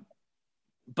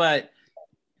 But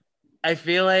I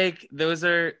feel like those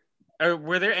were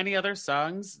there any other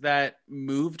songs that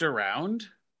moved around?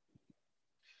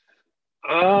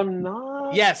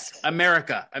 Not. Yes,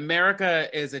 America. America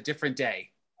is a different day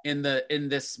in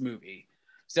this movie.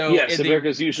 So yes,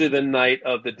 America's usually the night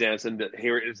of the dance, and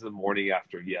here it is the morning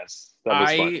after. Yes, that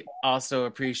was fun. Also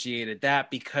appreciated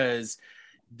that because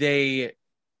this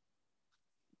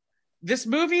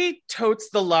movie totes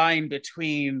the line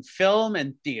between film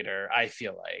and theater, I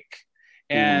feel like.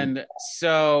 And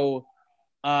so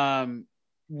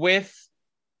with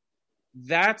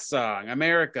that song,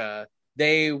 America,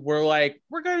 they were like,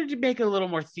 we're going to make it a little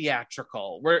more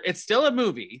theatrical. It's still a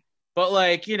movie, but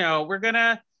like, you know, we're going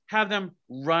to have them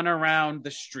run around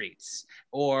the streets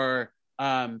or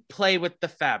play with the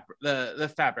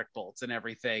fabric bolts and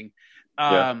everything.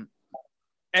 And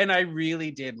I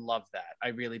really did love that. I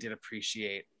really did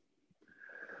appreciate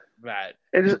that.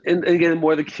 And again,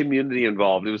 more the community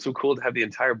involved. It was so cool to have the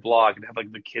entire block and have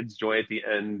like the kids join at the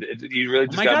end. You really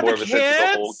just got more of a sense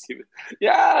of the whole community.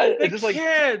 Yeah, the just like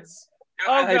kids.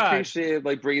 I appreciate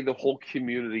like bringing the whole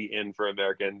community in for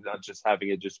America and not just having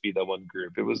it just be that one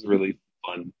group. It was really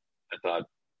fun, I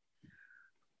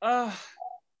thought.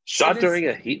 Shot during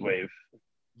a heat wave.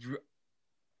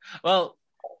 Well,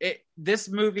 this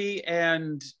movie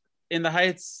and In the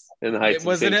Heights,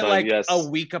 wasn't it like a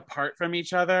week apart from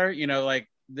each other? You know, like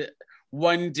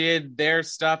one did their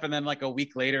stuff and then like a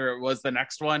week later it was the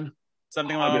next one.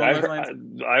 Something along those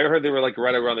lines. I heard they were like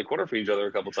right around the corner for each other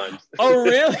a couple times. Oh,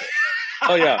 really?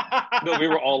 Oh yeah, no, we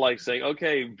were all like saying,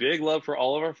 "Okay, big love for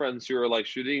all of our friends who are like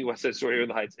shooting West Side Story in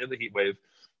the Heights in the heat wave."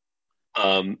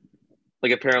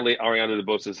 Like apparently Ariana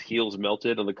DeBosa's heels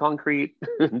melted on the concrete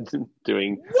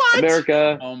doing what?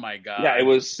 America. Oh my god! Yeah, it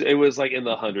was like in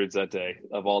the hundreds that day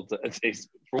of all days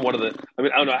for one of the. I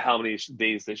mean, I don't know how many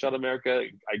days they shot America.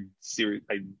 I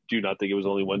do not think it was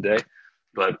only one day,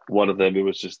 but one of them it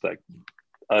was just like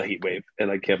a heat wave, and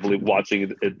I can't believe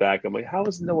watching it back. I'm like, how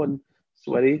is no one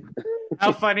sweaty?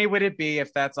 How funny would it be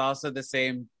if that's also the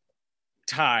same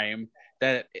time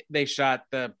that they shot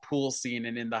the pool scene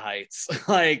in the Heights?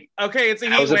 Like, okay, it's a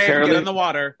heat wave, get in the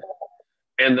water.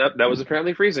 And that was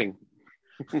apparently freezing.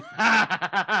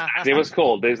 It was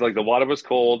cold. Like the water was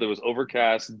cold. It was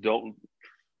overcast. Don't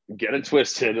get it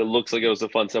twisted. It looks like it was a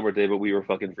fun summer day, but we were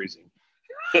fucking freezing.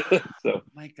 So,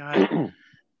 my God.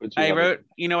 I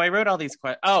wrote all these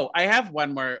questions. Oh, I have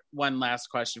one last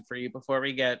question for you before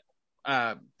we get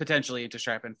potentially into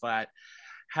Sharp and Flat.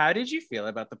 How did you feel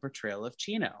about the portrayal of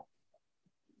Chino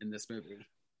in this movie?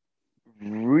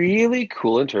 Really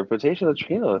cool interpretation of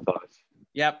Chino, I thought.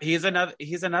 Yep, he's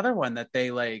another one that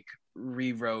they like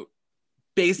rewrote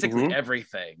basically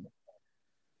everything.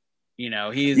 You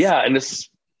know, and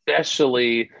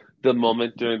especially the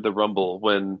moment during the Rumble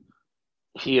when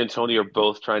he and Tony are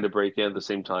both trying to break in at the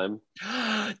same time.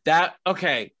 That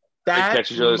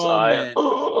catch each other's eye.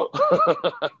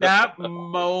 That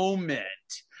moment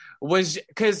was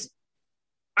because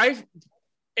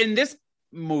in this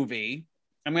movie,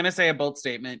 I'm going to say a bold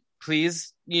statement.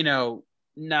 Please, you know,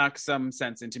 knock some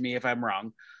sense into me if I'm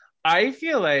wrong. I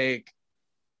feel like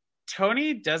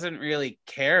Tony doesn't really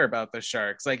care about the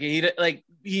Sharks. Like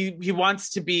he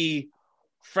wants to be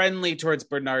friendly towards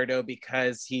Bernardo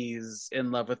because he's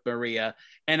in love with Maria.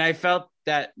 And I felt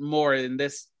that more in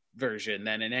this version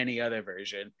than in any other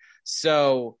version.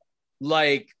 So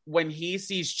like when he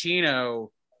sees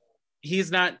Chino, he's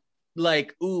not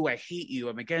like, ooh, I hate you,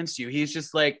 I'm against you. He's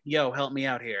just like, yo, help me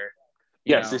out here.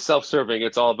 Yes, he's self-serving.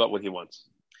 It's all about what he wants.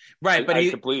 Right, but I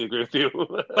completely agree with you.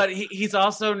 But he's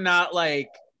also not like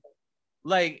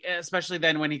like especially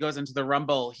then when he goes into the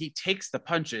rumble, he takes the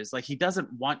punches. Like he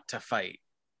doesn't want to fight.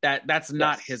 That's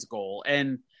not Yes. his goal.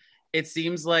 And it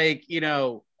seems like, you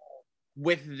know,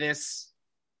 with this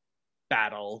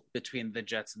battle between the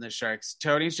Jets and the Sharks,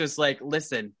 Tony's just like,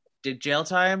 listen, did jail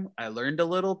time. I learned a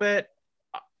little bit.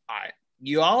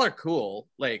 You all are cool.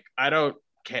 Like, I don't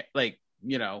care. Like,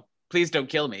 you know, please don't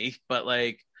kill me. But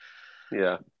like,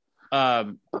 Yeah.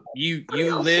 you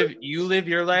live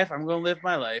your life. I'm gonna live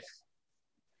my life.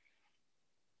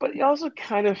 But he also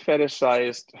kind of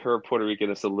fetishized her Puerto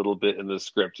Ricanness a little bit in the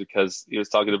script because he was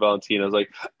talking to Valentina. I was like,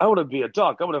 I want to be a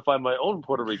doc. I want to find my own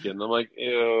Puerto Rican. I'm like,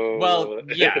 ew. Well,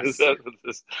 yes. Is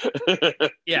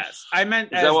that Yes, I meant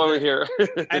is that why we're here?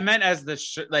 I meant as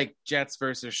the like Jets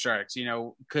versus Sharks, you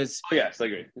know, because Oh, yes, I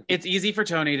agree. it's easy for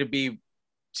Tony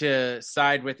to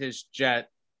side with his Jet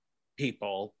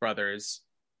brothers.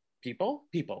 People.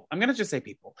 I'm gonna just say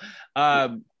people.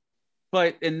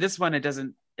 But in this one, it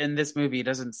doesn't. In this movie, it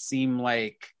doesn't seem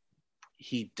like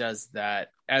he does that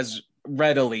as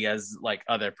readily as like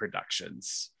other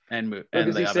productions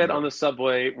Because he said on the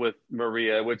subway with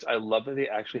Maria, which I love that they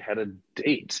actually had a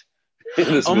date.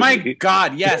 Oh my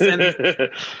God, yes. And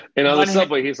on the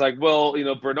subway, he's like, well, you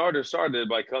know, Bernardo started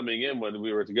by coming in when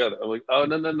we were together. I'm like, oh,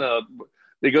 no.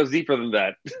 It goes deeper than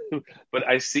that. But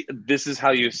I see, this is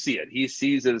how you see it. He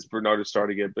sees it as Bernardo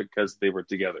starting it because they were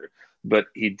together. But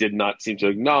he did not seem to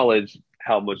acknowledge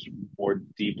how much more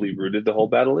deeply rooted the whole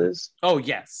battle is. Oh,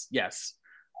 yes.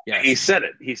 He said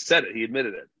it. He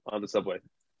admitted it on the subway.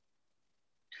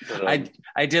 But,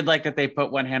 I did like that they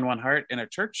put one hand, one heart in a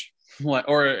church,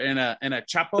 or in a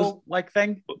chapel like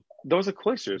thing. Those are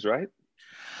cloisters, right?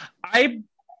 I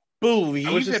believe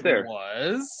I was just there.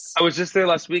 Was. I was just there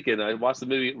last weekend. I watched the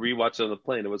movie, rewatched it on the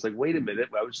plane. It was like, wait a minute,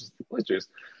 I was just the cloisters.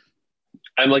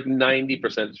 I'm like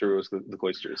 90% sure it was the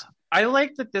cloisters. I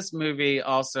like that this movie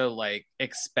also like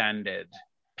expanded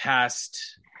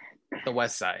past the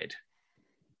West Side.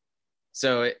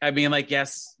 So I mean, like,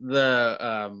 yes,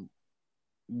 the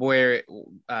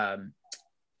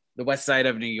West Side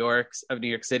of New York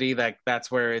City, like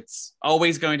that's where it's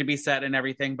always going to be set and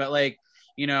everything. But like,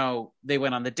 you know, they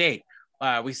went on the date.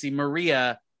 We see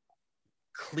Maria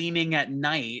cleaning at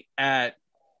night at,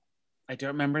 I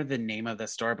don't remember the name of the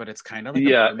store, but it's kind of like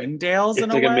a Bloomingdale's. It's in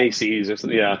like a way. Macy's or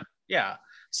something. Yeah.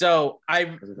 So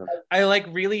I like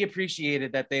really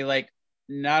appreciated that they like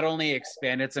not only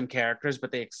expanded some characters,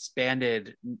 but they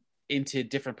expanded into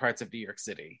different parts of New York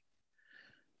City.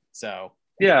 So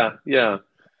yeah,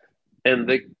 and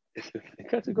they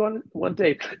got to go on one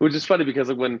date, which is funny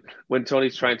because when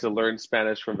Tony's trying to learn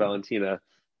Spanish from Valentina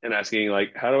and asking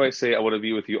like, how do I say I want to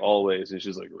be with you always? And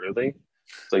she's like, really?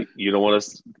 It's like, you don't want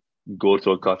to go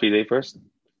to a coffee date first?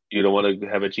 You don't want to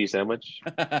have a cheese sandwich?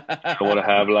 You don't want to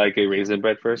have like a raisin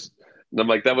bread first? And I'm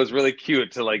like, that was really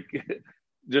cute to like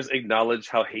just acknowledge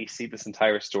how hasty this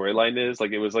entire storyline is.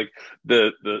 Like it was like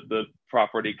the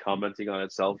property commenting on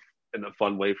itself in a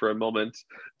fun way for a moment,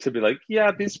 to be like,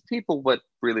 yeah, these people went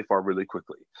really far really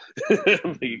quickly.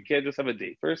 You can't just have a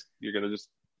date first. You're gonna just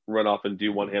run off and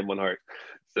do one hand, one heart.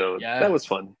 So that was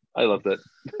fun. I loved it.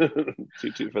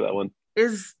 2-2 for that one.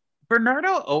 Is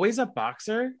Bernardo always a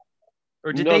boxer,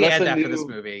 or did they add that for this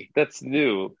movie? That's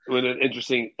new. With an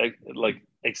interesting like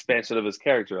expansion of his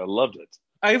character. I loved it.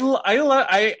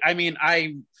 I mean,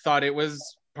 I thought it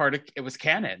was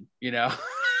canon, you know.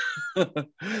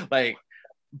 Like,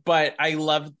 but I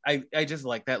just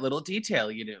like that little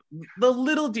detail, you know, the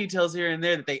little details here and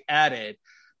there that they added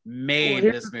made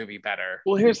this movie better.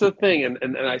 Well, here's the thing,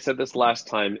 and I said this last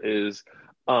time, is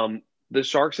the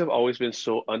Sharks have always been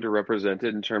so underrepresented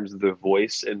in terms of their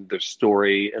voice and their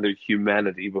story and their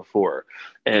humanity before.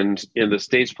 And in the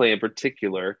stage play in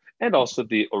particular, and also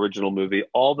the original movie,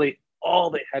 all they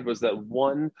had was that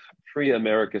one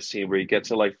pre-America scene where you get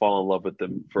to like fall in love with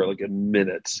them for like a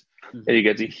minute. And you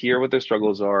get to hear what their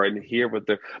struggles are and hear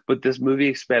but this movie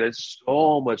expanded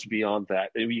so much beyond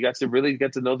that. And you got to really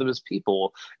get to know them as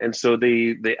people. And so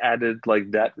they added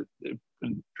like that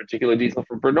particular detail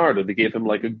for Bernardo. They gave him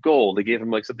like a goal. They gave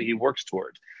him like something he works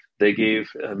toward. They gave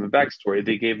him a backstory.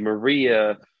 They gave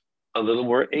Maria a little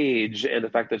more age and the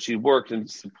fact that she worked and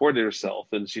supported herself.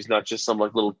 And she's not just some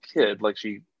like little kid like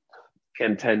she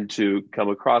can tend to come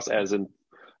across as in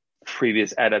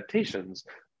previous adaptations.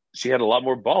 She had a lot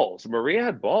more balls. Maria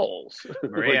had balls.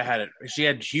 She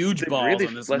had huge balls really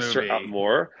in this fleshed movie. her out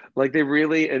more. Like they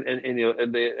really and you know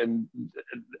and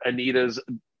Anita's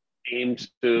aimed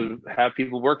to have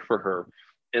people work for her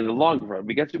in the long run.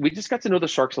 We just got to know the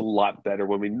Sharks a lot better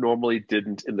when we normally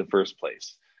didn't in the first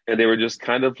place. And they were just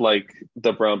kind of like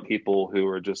the brown people who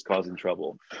were just causing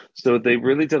trouble. So they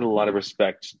really did a lot of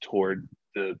respect toward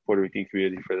the Puerto Rican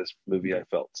community for this movie, I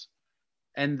felt.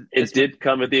 And it did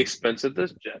come at the expense of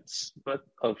the Jets, but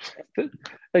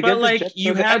again, like, the Jets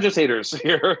you are the have agitators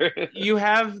here. you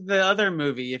have the other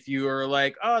movie. If you were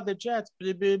like, oh, the Jets,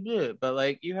 blah, blah, blah. But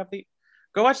like, you have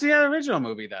go watch the original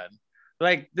movie then.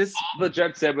 Like this, all the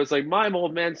Jets said was like, my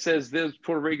old man says this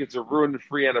Puerto Ricans are ruining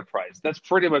free enterprise. That's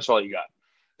pretty much all you got.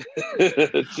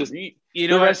 Just you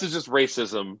know, the rest is just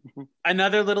racism.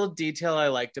 Another little detail I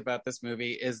liked about this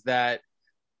movie is that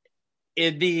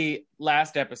in the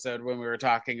last episode when we were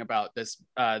talking about this,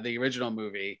 the original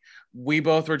movie, we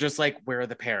both were just like, where are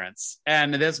the parents?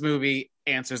 And this movie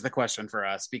answers the question for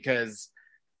us, because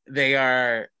they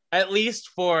are, at least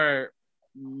for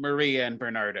Maria and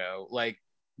Bernardo, like,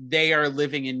 they are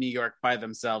living in New York by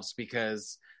themselves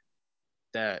because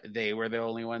they were the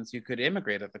only ones who could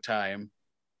immigrate at the time.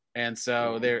 And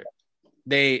so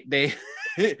they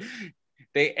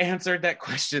they answered that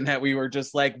question that we were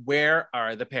just like, where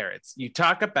are the parents? You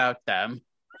talk about them.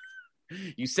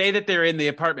 You say that they're in the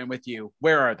apartment with you.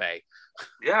 Where are they?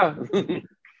 Yeah.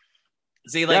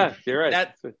 See, like, yeah, you're right.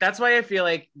 That's why I feel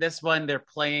like this one, they're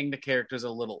playing the characters a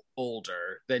little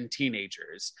older than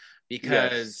teenagers,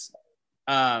 because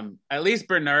at least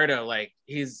Bernardo, like,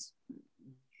 he's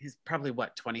probably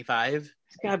what, 25?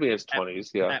 He's gotta be in his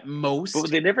 20s, at most.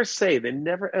 But they never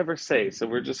ever say. So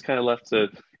we're just kind of left to,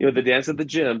 the dance at the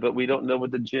gym, but we don't know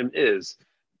what the gym is.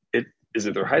 Is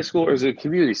it their high school or is it a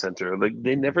community center? Like,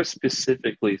 they never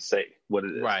specifically say what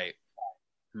it is. Right.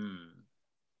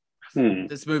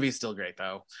 This movie's still great,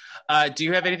 though. Do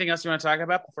you have anything else you want to talk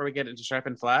about before we get into Sharp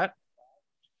and Flat?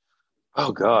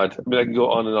 Oh God, I mean, I can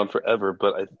go on and on forever,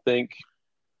 but I think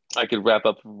I could wrap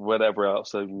up whatever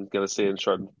else I'm gonna say in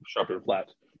Sharp and Flat.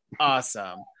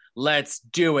 Awesome. Let's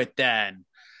do it then.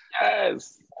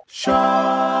 Yes. Sharp,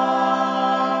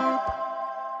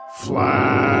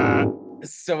 Flat.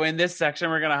 So in this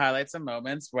section, we're going to highlight some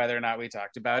moments, whether or not we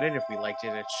talked about it. If we liked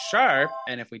it, it's sharp.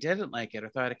 And if we didn't like it or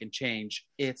thought it can change,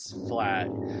 it's flat.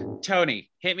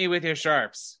 Tony, hit me with your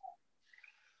sharps.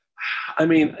 I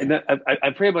mean,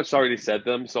 I pretty much already said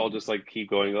them, so I'll just like keep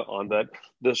going on that.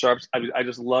 The sharps, I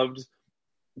just loved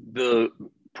the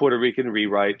Puerto Rican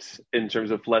rewrite in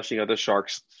terms of fleshing out the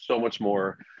sharks so much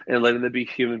more and letting them be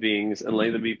human beings and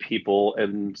letting them be people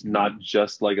and not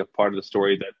just like a part of the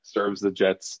story that serves the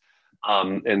Jets,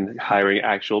 and hiring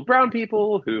actual brown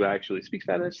people who actually speak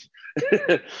Spanish.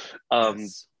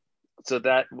 Yes. So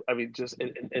that, I mean, just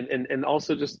and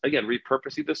also just again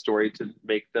repurposing the story to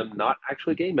make them not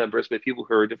actually gang members, but people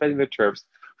who are defending their turfs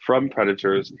from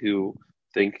predators who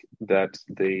think that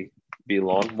they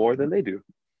belong more than they do.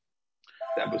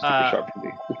 That was super sharp for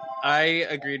me. I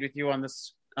agreed with you on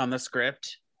this, on the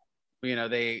script.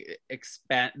 They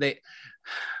expand.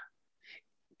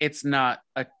 It's not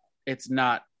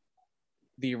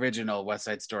the original West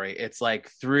Side Story. It's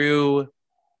like through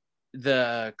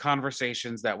the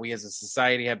conversations that we as a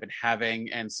society have been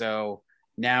having, and so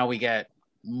now we get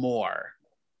more,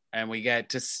 and we get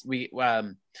to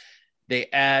they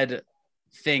add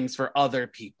things for other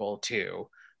people too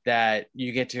that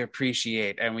you get to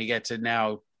appreciate, and we get to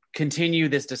now continue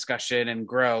this discussion and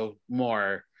grow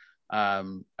more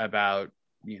about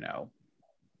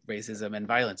racism and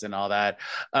violence and all that.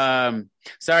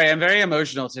 Sorry, I'm very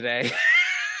emotional today.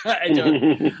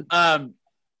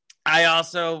 I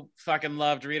also fucking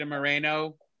loved Rita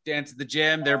Moreno, Dance at the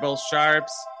Gym. They're both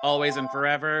sharps, always and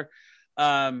forever.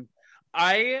 I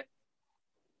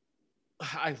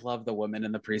love the woman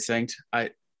in the precinct.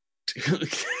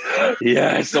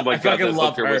 Yes, oh my God, that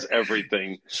love hooker her. was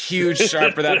everything. Huge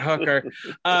sharp for that hooker.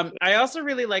 I also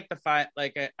really like the fine,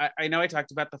 like I know I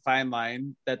talked about the fine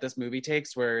line that this movie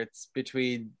takes, where it's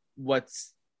between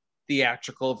what's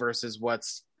theatrical versus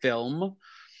what's film,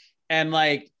 and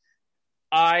like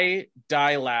I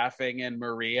die laughing in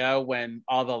Maria when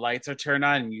all the lights are turned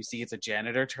on and you see it's a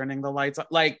janitor turning the lights on.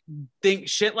 Like, think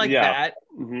shit like that.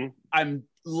 Mm-hmm. I'm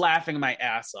laughing my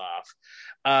ass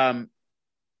off.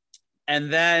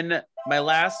 And then my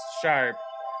last sharp,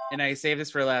 and I saved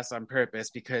this for last on purpose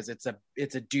because it's a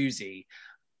doozy.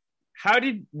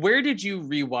 Where did you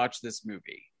rewatch this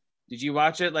movie? Did you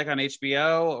watch it like on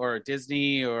HBO or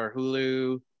Disney or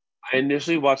Hulu? I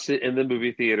initially watched it in the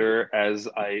movie theater as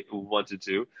I wanted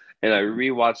to, and I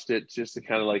rewatched it just to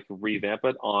kind of like revamp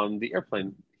it on the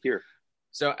airplane here.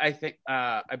 So I think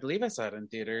I believe I saw it in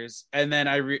theaters, and then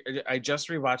I just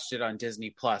rewatched it on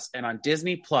Disney Plus, and on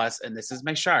Disney Plus, and this is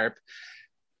my sharp.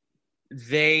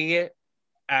 I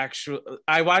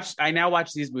now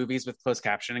watch these movies with closed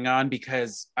captioning on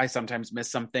because I sometimes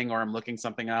miss something or I'm looking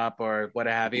something up or what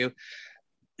have you.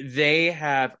 They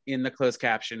have in the closed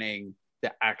captioning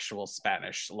the actual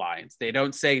Spanish lines. They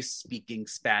don't say speaking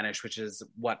Spanish, which is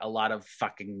what a lot of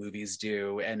fucking movies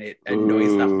do, and it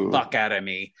annoys the fuck out of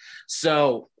me.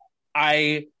 So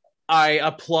I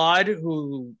applaud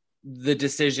the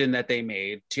decision that they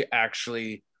made to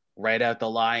actually write out the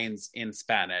lines in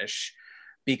Spanish,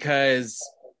 because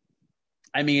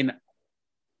I mean,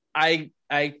 to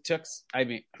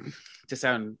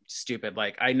sound stupid,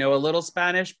 like, I know a little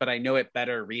Spanish, but I know it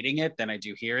better reading it than I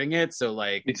do hearing it. So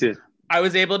like, me too. I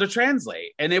was able to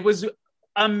translate, and it was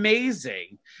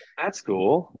amazing. That's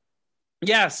cool.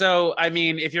 Yeah, so I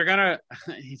mean, if you're gonna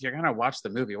watch the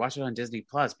movie, watch it on Disney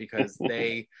Plus, because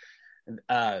they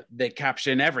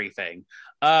caption everything.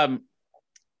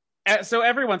 So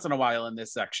every once in a while in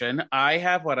this section, I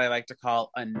have what I like to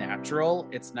call a natural.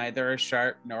 It's neither a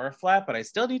sharp nor a flat, but I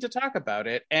still need to talk about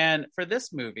it. And for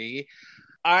this movie,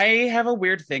 I have a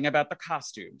weird thing about the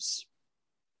costumes.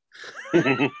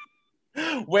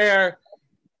 Where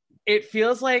it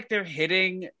feels like they're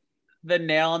hitting the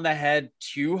nail on the head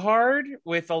too hard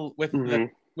with the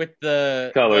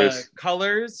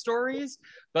colors stories,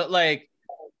 but like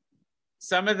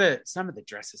some of the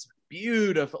dresses are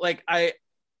beautiful. Like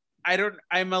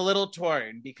I'm a little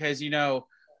torn, because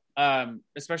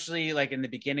especially like in the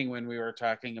beginning when we were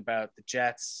talking about the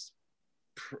Jets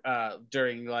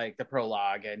during like the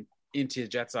prologue and into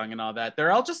Jet Song and all that,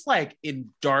 they're all just like in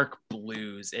dark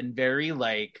blues and very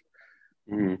like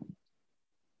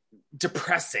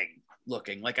depressing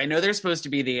looking. Like, I know they're supposed to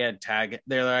be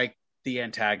they're like the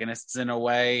antagonists in a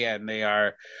way, and they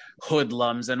are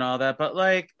hoodlums and all that, but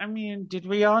like, I mean, did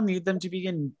we all need them to be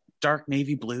in dark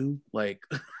navy blue? Like,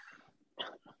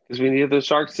 because we needed the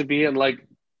sharks to be in like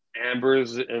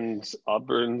ambers and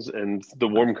auburns and the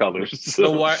warm colors.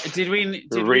 Did we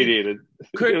radiated?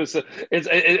 It's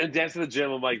Dance to the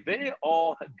Gym. I'm like, they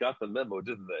all got the memo,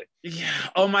 didn't they? Yeah.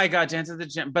 Oh my God, Dance to the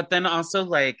Gym. But then also,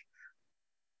 like,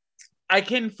 I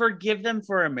can forgive them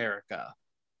for America,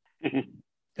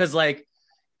 because like,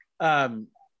 I'm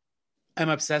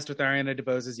obsessed with Ariana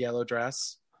DeBose's yellow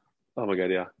dress. Oh my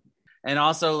God, yeah. And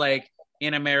also, like,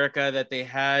 in America, that they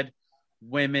had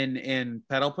women in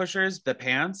pedal pushers, the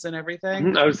pants and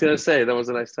everything. I was gonna say that was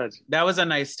a nice touch. That was a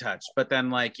nice touch, but then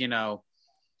like, and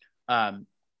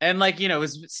like, it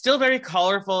was still very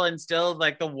colorful and still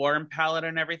like the warm palette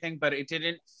and everything, but it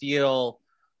didn't feel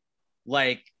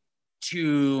like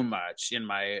too much in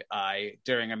my eye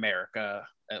during America,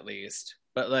 at least.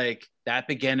 But like that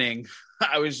beginning,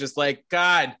 I was just like,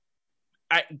 God,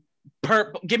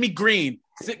 give me green.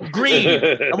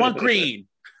 I want green.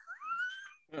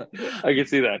 I can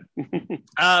see that.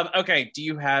 Okay, do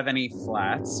you have any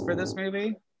flats for this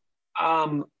movie? Did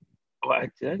I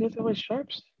go through my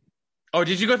sharps? Oh,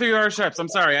 did you go through your sharps? I'm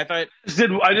sorry. I thought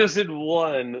I just did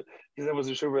one because I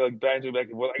wasn't sure we were like back and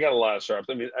forth. I got a lot of sharps.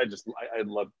 I mean, I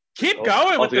love. Keep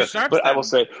going with the sharps. But then. I will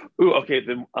say,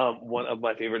 then one of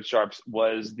my favorite sharps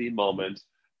was the moment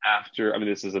after. I mean,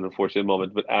 this is an unfortunate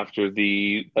moment, but after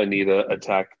the Anita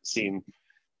attack scene.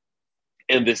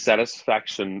 And the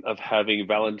satisfaction of having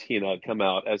Valentina come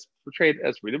out as portrayed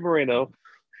as Rita Moreno,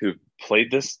 who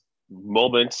played this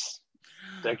moment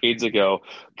decades ago,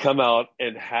 come out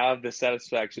and have the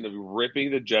satisfaction of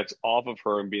ripping the Jets off of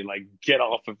her and being like, get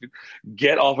off of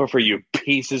her, you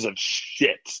pieces of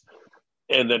shit.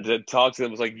 And then to talk to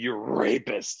them was like, you're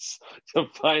rapists. To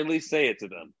finally say it to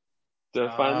them. To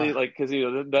finally, like, because,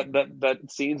 that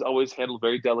scene's always handled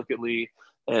very delicately.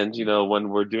 And, when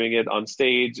we're doing it on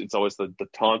stage, it's always the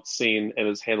taunt scene, and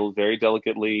it's handled very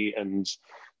delicately and,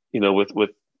 with a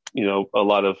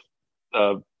lot of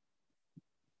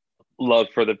love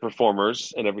for the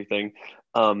performers and everything.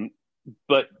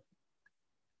 But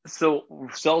so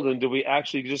seldom do we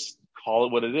actually just call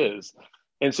it what it is.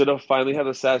 And so to finally have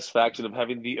the satisfaction of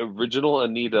having the original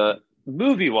Anita,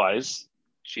 movie-wise,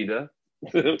 Cheetah,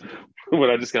 we're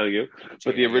not discounting you,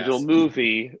 but the original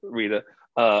movie, Rita,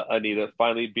 Anita,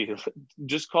 finally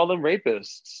just call them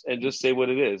rapists and just say what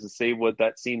it is and say what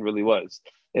that scene really was,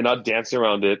 and not dance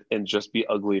around it and just be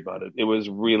ugly about it. It was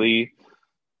really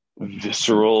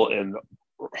visceral and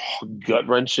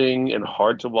gut-wrenching and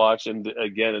hard to watch. And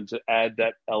again, and to add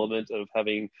that element of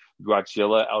having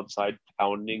Graciela outside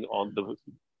pounding on the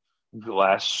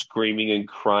glass, screaming and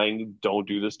crying, don't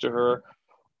do this to her.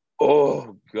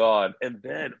 Oh God. And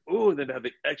then have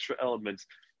the extra elements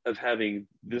of having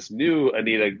this new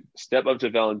Anita step up to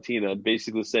Valentina,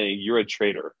 basically saying, you're a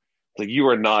traitor. Like, you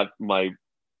are not my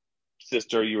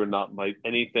sister. You are not my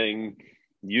anything.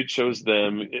 You chose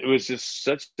them. It was just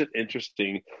such an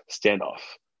interesting standoff.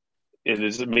 It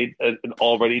has made an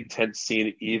already tense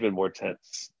scene even more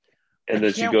tense. And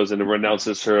then she goes in and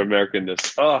renounces her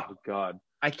Americanness. Oh God.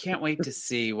 I can't wait to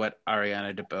see what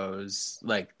Ariana DeBose,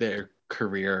 like, their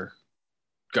career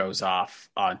goes off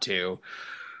onto.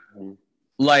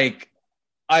 Like,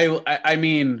 I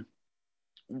mean,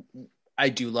 I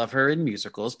do love her in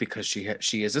musicals because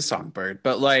she is a songbird,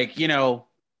 but like, you know,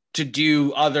 to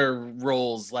do other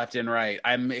roles left and right,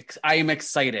 I am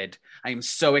excited. I am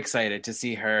so excited to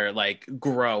see her like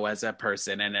grow as a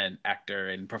person and an actor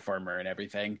and performer and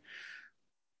everything.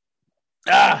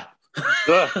 Ah.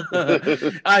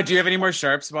 Do you have any more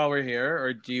sharps while we're here,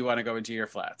 or do you want to go into your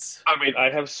flats? I mean, I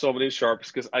have so many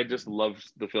sharps because I just love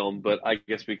the film, but I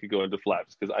guess we could go into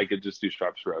flats because I could just do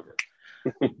sharps forever.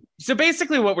 So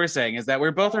basically, what we're saying is that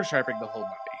we're both are sharping the whole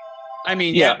movie. I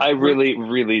mean, yeah, I really,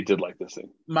 really did like this thing.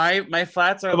 My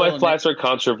flats are are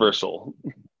controversial.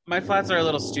 My flats are a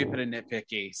little stupid and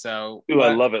nitpicky. So, ooh,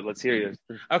 I love it. Let's hear you.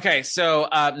 Okay, so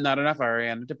not enough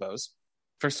Ariana DeBose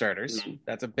for starters.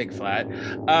 That's a big flat.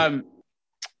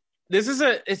 This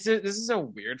is a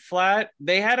weird flat.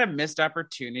 They had a missed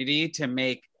opportunity to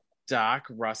make Doc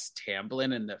Russ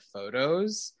Tamblyn in the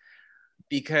photos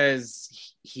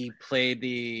because he played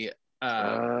the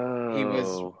he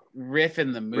was Riff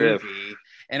in the movie,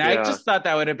 and I just thought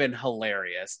that would have been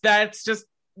hilarious. That's just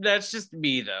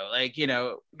me though. Like, you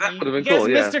know, that would have been cool.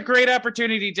 Missed a great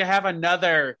opportunity to have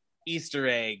another Easter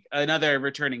egg, another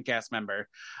returning cast member.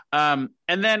 And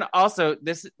then also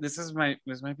this might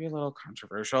be a little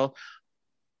controversial.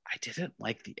 I didn't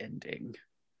like the ending.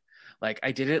 Like,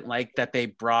 I didn't like that they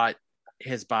brought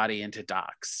his body into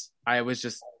Doc's. I was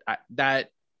just I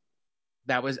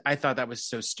thought that was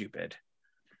so stupid.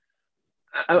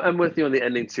 I'm with you on the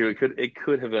ending too. It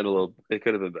could have been it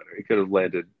could have been better. It could have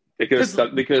landed. They could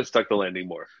have stuck the landing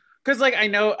more. Because like I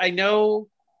know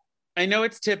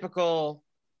it's typical,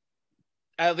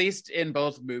 at least in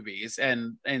both movies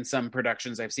and in some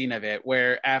productions I've seen of it,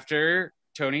 where after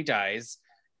Tony dies,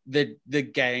 the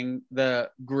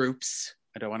groups,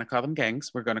 I don't want to call them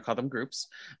gangs, we're going to call them groups.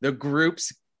 The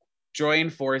groups join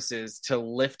forces to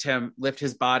lift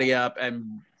his body up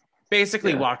and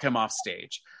basically walk him off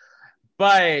stage.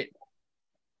 But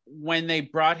when they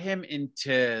brought him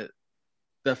into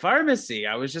the pharmacy,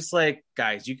 I was just like,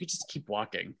 guys, you could just keep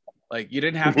walking. Like, you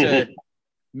didn't have to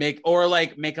make a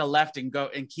left and go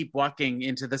and keep walking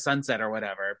into the sunset or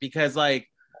whatever, because like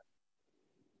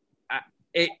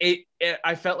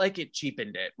I felt like it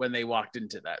cheapened it when they walked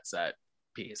into that set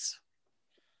piece.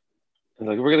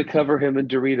 Like, we're gonna cover him in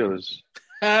Doritos.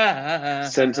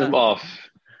 Send him off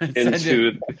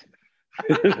into.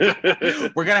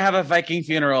 We're gonna have a Viking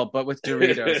funeral, but with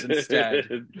Doritos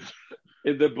instead.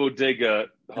 In the Bodega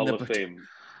Hall of Fame.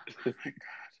 Oh my God.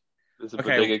 There's a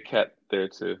Bodega cat there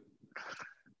too.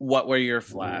 What were your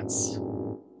flats?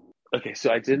 Okay,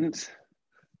 so I didn't.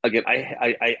 Again,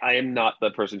 I am not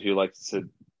the person who likes to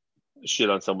shit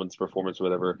on someone's performance or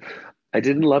whatever. I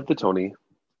didn't love the Tony.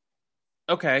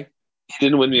 Okay. He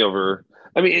didn't win me over.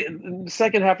 I mean, the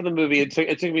second half of the movie, it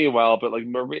took me a while, but like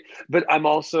Marie. But I'm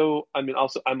also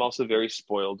very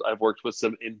spoiled. I've worked with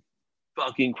some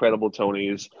fucking incredible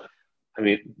Tonys. I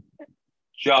mean,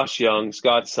 Josh Young,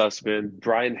 Scott Sussman,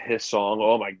 Brian Hissong.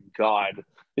 Oh my God.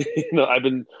 I've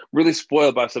been really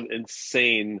spoiled by some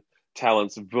insane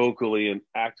talents vocally and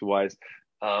act wise.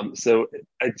 So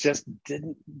I just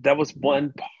didn't, that was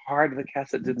one part of the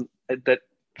cast that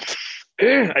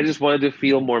I just wanted to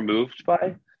feel more moved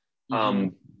by.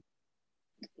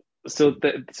 So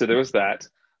there was that.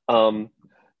 And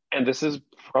this is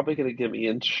probably going to get me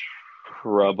in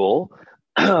trouble.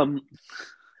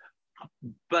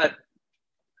 But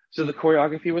so the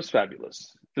choreography was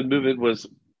fabulous. The movement was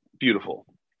beautiful.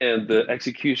 And the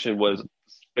execution was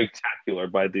spectacular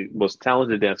by the most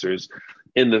talented dancers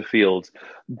in the field.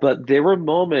 But there were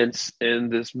moments in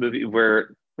this movie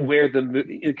where the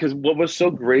movie, because what was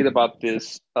so great about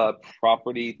this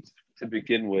property to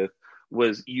begin with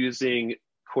was using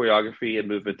choreography and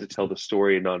movement to tell the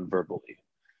story non-verbally.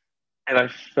 And I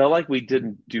felt like we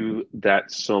didn't do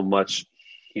that so much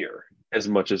here as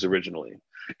much as originally.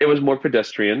 It was more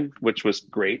pedestrian, which was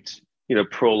great.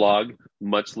 Prologue,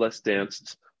 much less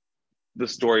danced. The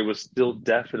story was still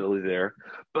definitely there,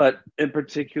 but in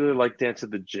particular, like Dance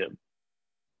at the Gym.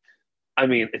 I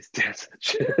mean, it's Dance at the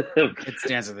Gym. It's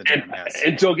Dance at the Gym, yes.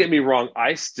 And don't get me wrong,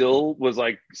 I still was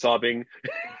like sobbing.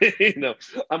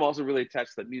 I'm also really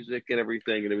attached to the music and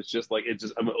everything, and it was just like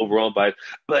I'm overwhelmed by it.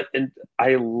 But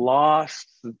I lost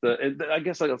I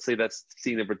guess I'll say that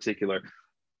scene in particular.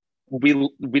 We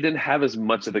didn't have as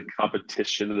much of the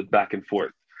competition and the back and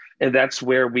forth, and that's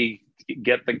where we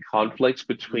get the conflicts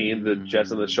between the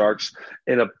Jets and the Sharks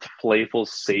in a playful,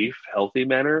 safe, healthy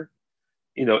manner.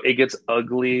 It gets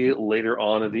ugly later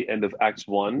on at the end of Act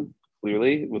 1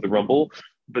 clearly with the Rumble,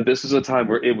 but this is a time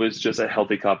where it was just a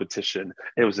healthy competition.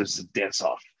 It was just a dance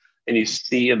off, and you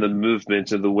see in the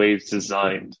movement and the way it's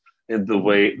designed and the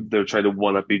way they're trying to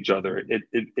one up each other,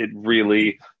 it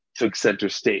really took center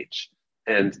stage.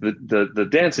 And the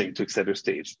dancing took center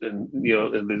stage, and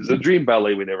and there's a dream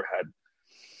ballet we never had.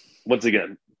 Once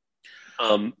again,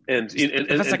 and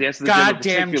It's like Dance of the Gym in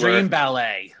goddamn particular, dream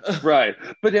ballet. right?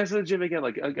 But Dance of the Gym again,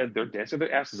 they're dancing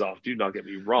their asses off. Do not get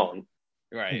me wrong,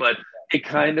 Right. but it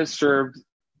kind of served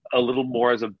a little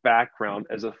more as a background,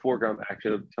 as a foreground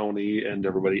action of Tony and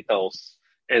everybody else,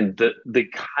 and they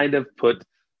kind of put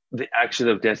the action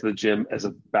of Dance of the Gym as a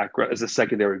background, as a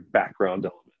secondary background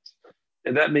element.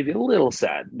 And that made me a little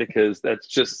sad because that's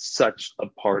just such a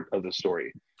part of the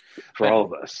story for all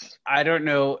of us. I don't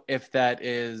know if that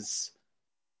is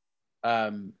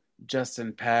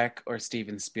Justin Peck or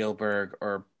Steven Spielberg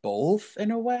or both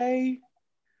in a way.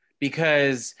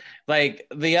 Because like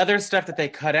the other stuff that they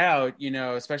cut out,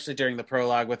 especially during the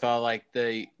prologue with all like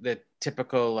the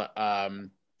typical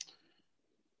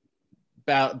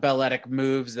balletic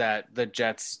moves that the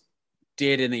Jets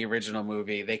did in the original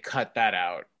movie, they cut that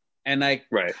out. And I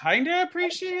kind of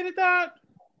appreciated that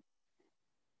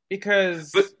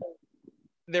because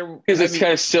it's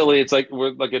kind of silly. It's like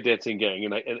we're like a dancing gang,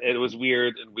 and it was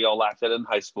weird, and we all laughed at it in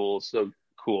high school. So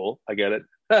cool, I get it.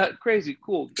 Crazy,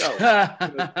 cool, go.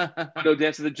 No,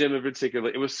 Dance of the Gym in particular,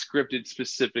 it was scripted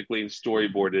specifically and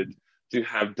storyboarded to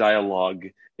have dialogue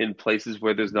in places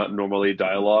where there's not normally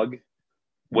dialogue.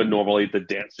 When normally the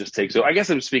dance just takes over. I guess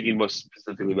I'm speaking most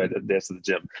specifically about Dance of the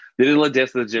Gym. They didn't let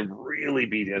Dance of the Gym really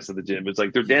be Dance of the Gym. It's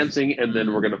like they're dancing, and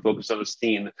then we're going to focus on a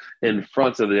scene in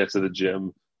front of the Dance of the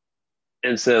Gym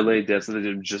instead of letting Dance of the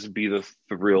Gym just be the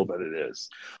thrill that it is.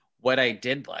 What I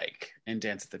did like in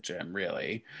Dance of the Gym,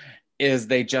 really, is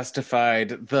they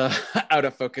justified the out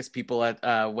of focus people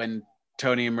at when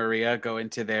Tony and Maria go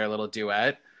into their little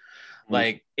duet.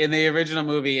 Like in the original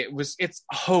movie, it's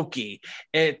hokey.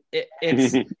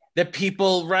 It's the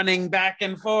people running back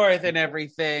and forth and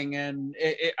everything, and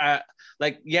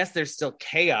like yes, there's still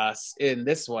chaos in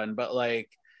this one, but like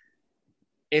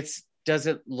it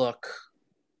doesn't look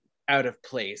out of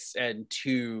place and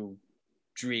too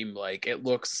dreamlike. It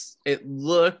looks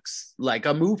like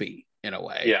a movie in a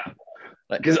way. Yeah,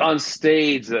 because on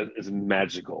stage that is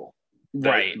magical,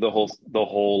 right? The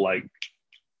whole like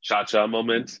cha-cha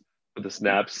moment. With the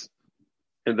snaps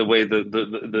and the way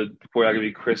the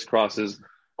choreography crisscrosses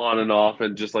on and off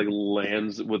and just like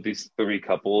lands with these three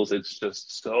couples, it's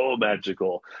just so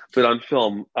magical. But on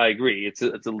film, I agree, it's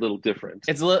a little different.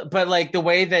 But like the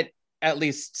way that at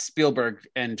least Spielberg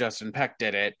and Justin Peck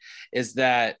did it is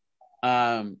that,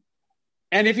 and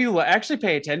if you actually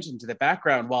pay attention to the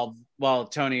background while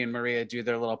Tony and Maria do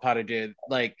their little pas de deux,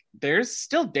 like there's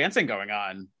still dancing going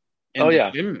on. In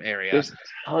the gym area. There's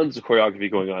tons of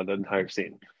choreography going on in the entire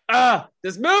scene.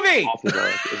 This movie!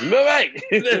 This movie!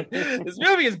 This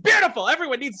movie is beautiful!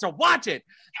 Everyone needs to watch it!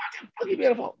 Fucking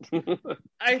beautiful!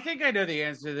 I think I know the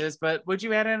answer to this, but would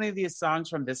you add any of these songs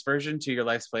from this version to your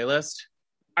Life's playlist?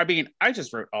 I mean, I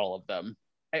just wrote all of them.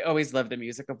 I always love the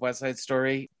music of West Side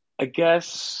Story. I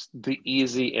guess the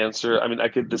easy answer, I mean,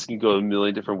 this can go a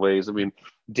million different ways. I mean,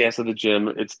 Dance of the Gym,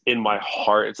 it's in my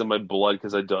heart, it's in my blood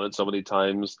because I've done it so many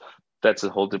times. That's a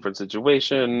whole different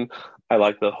situation. I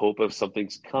like the hope of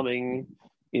something's coming,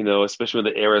 especially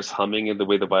when the air is humming and the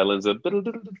way the violins are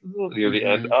near the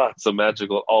end. It's so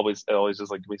magical. It always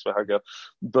just like makes my heart go.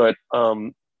 But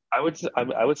I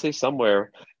would say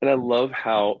Somewhere, and I love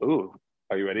how. Ooh,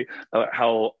 are you ready?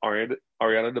 How Ariana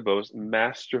DeBose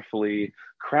masterfully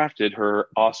crafted her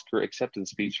Oscar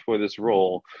acceptance speech for this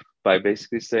role by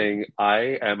basically saying,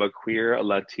 "I am a queer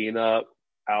Latina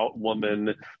out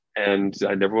woman." And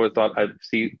I never would have thought I'd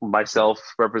see myself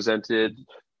represented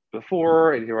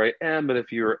before, and here I am. And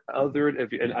if you're othered,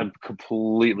 and I'm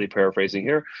completely paraphrasing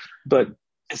here, but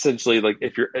essentially, like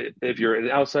if you're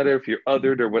an outsider, if you're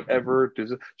othered or whatever,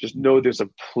 just know there's a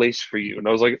place for you. And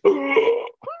I was like, oh!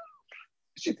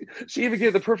 She even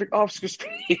gave the perfect Oscar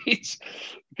speech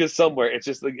because Somewhere, it's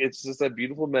just a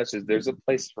beautiful message. There's a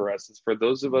place for us. It's for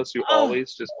those of us who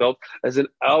always just felt as an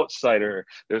outsider.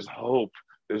 There's hope.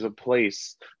 There's a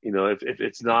place, if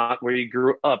it's not where you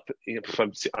grew up.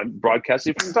 I'm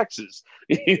broadcasting from Texas,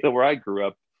 where I grew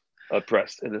up,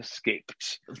 oppressed and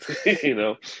escaped.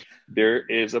 There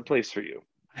is a place for you,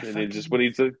 and it just when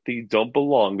you don't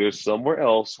belong, there's somewhere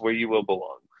else where you will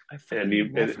belong. And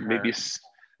it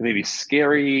may be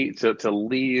scary to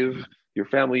leave your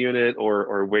family unit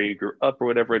or where you grew up or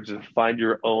whatever, to find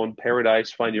your own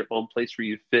paradise, find your own place where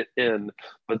you fit in.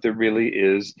 But there really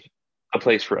is a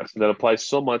place for us. And that applies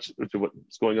so much to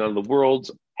what's going on in the world,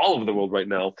 all over the world right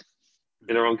now.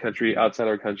 in our own country, outside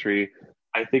our country.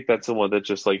 I think that's the one that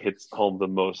just like hits home the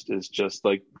most, is just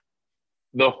like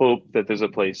the hope that there's a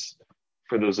place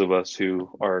for those of us who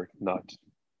are not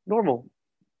normal.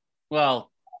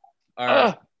 Well,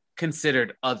 are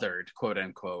considered othered, quote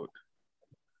unquote.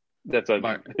 That's what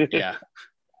I mean. Yeah.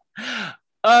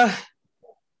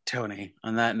 Tony,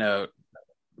 on that note,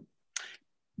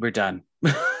 we're done.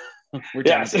 We're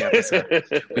done with the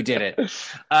episode. We did it.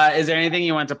 Is there anything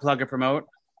you want to plug or promote?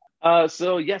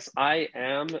 So yes, I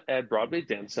am at Broadway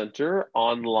Dance Center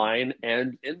online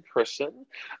and in person.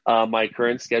 My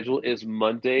current schedule is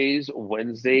Mondays,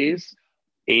 Wednesdays,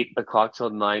 8 o'clock till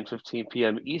 9:15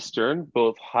 p.m. Eastern,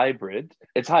 both hybrid.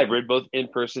 It's hybrid, both in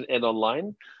person and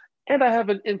online. And I have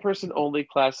an in-person only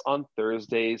class on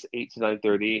Thursdays, 8 to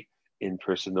 9:30, in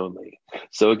person only.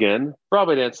 So again,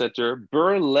 Broadway Dance Center,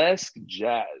 burlesque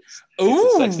jazz.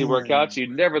 It's a sexy workout you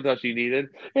never thought you needed.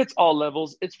 It's all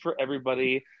levels. It's for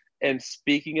everybody. And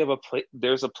speaking of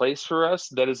there's a place for us.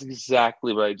 That is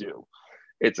exactly what I do.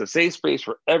 It's a safe space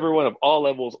for everyone of all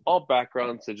levels, all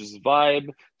backgrounds to just vibe,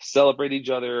 celebrate each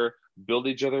other, build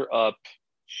each other up,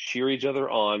 cheer each other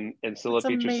on, and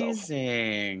celebrate yourself.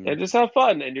 And just have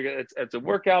fun. And it's a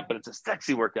workout, but it's a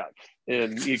sexy workout.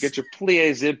 And you get your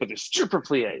plies in, but there's stripper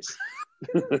plies.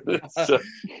 So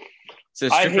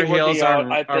stripper heels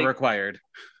are required.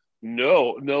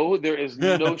 No, there is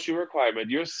no shoe requirement.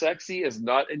 Your sexy is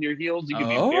not in your heels. You can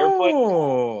be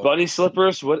barefoot, bunny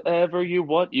slippers, whatever you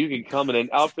want. You can come in an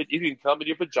outfit. You can come in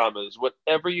your pajamas.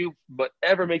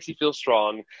 Whatever makes you feel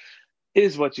strong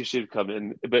is what you should come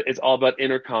in. But it's all about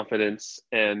inner confidence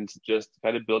and just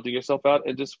kind of building yourself out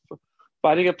and just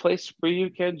finding a place where you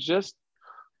can just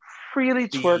freely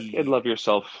twerk and love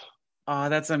yourself. Oh,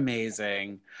 that's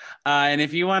amazing. And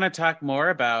if you want to talk more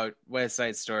about West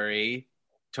Side Story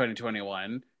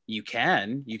 2021, you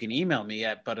can email me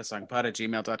at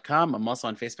buttasongpod@gmail.com. I'm also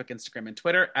on Facebook, Instagram, and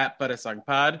Twitter at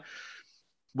buttasongpod.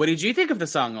 What did you think of the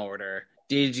song order?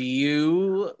 Are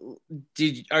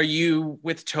you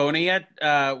with Tony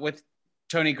with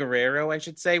Tony Guerrero, I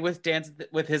should say, with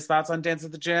his thoughts on Dance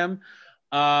at the Gym,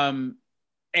 and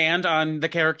on the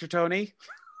character Tony?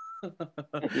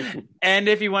 And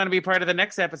if you want to be part of the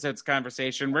next episode's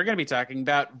conversation, we're going to be talking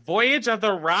about Voyage of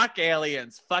the Rock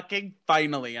Aliens. Fucking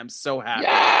finally, I'm so happy.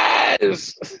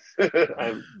 Yes!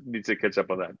 I need to catch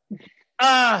up on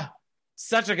that.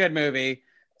 Such a good movie.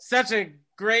 Such a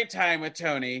great time with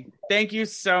Tony. Thank you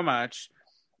so much.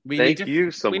 We need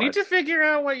to figure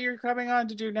out what you're coming on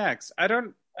to do next. I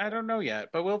don't know yet,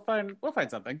 but we'll find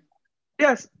something.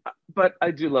 Yes, but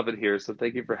I do love it here, so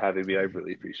thank you for having me. I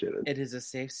really appreciate it. It is a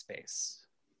safe space.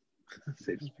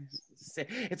 Safe space.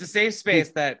 It's a safe space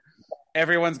that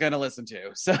everyone's going to listen to.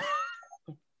 So,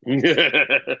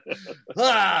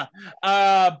 bye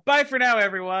for now,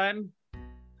 everyone.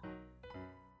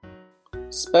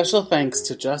 Special thanks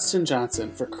to Justin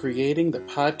Johnson for creating the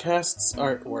podcast's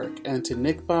artwork and to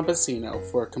Nick Bombasino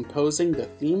for composing the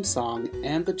theme song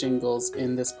and the jingles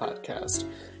in this podcast.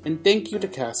 And thank you to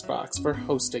CastBox for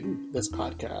hosting this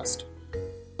podcast.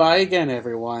 Bye again,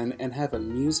 everyone, and have a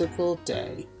musical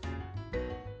day.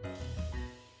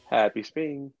 Happy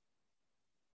spring.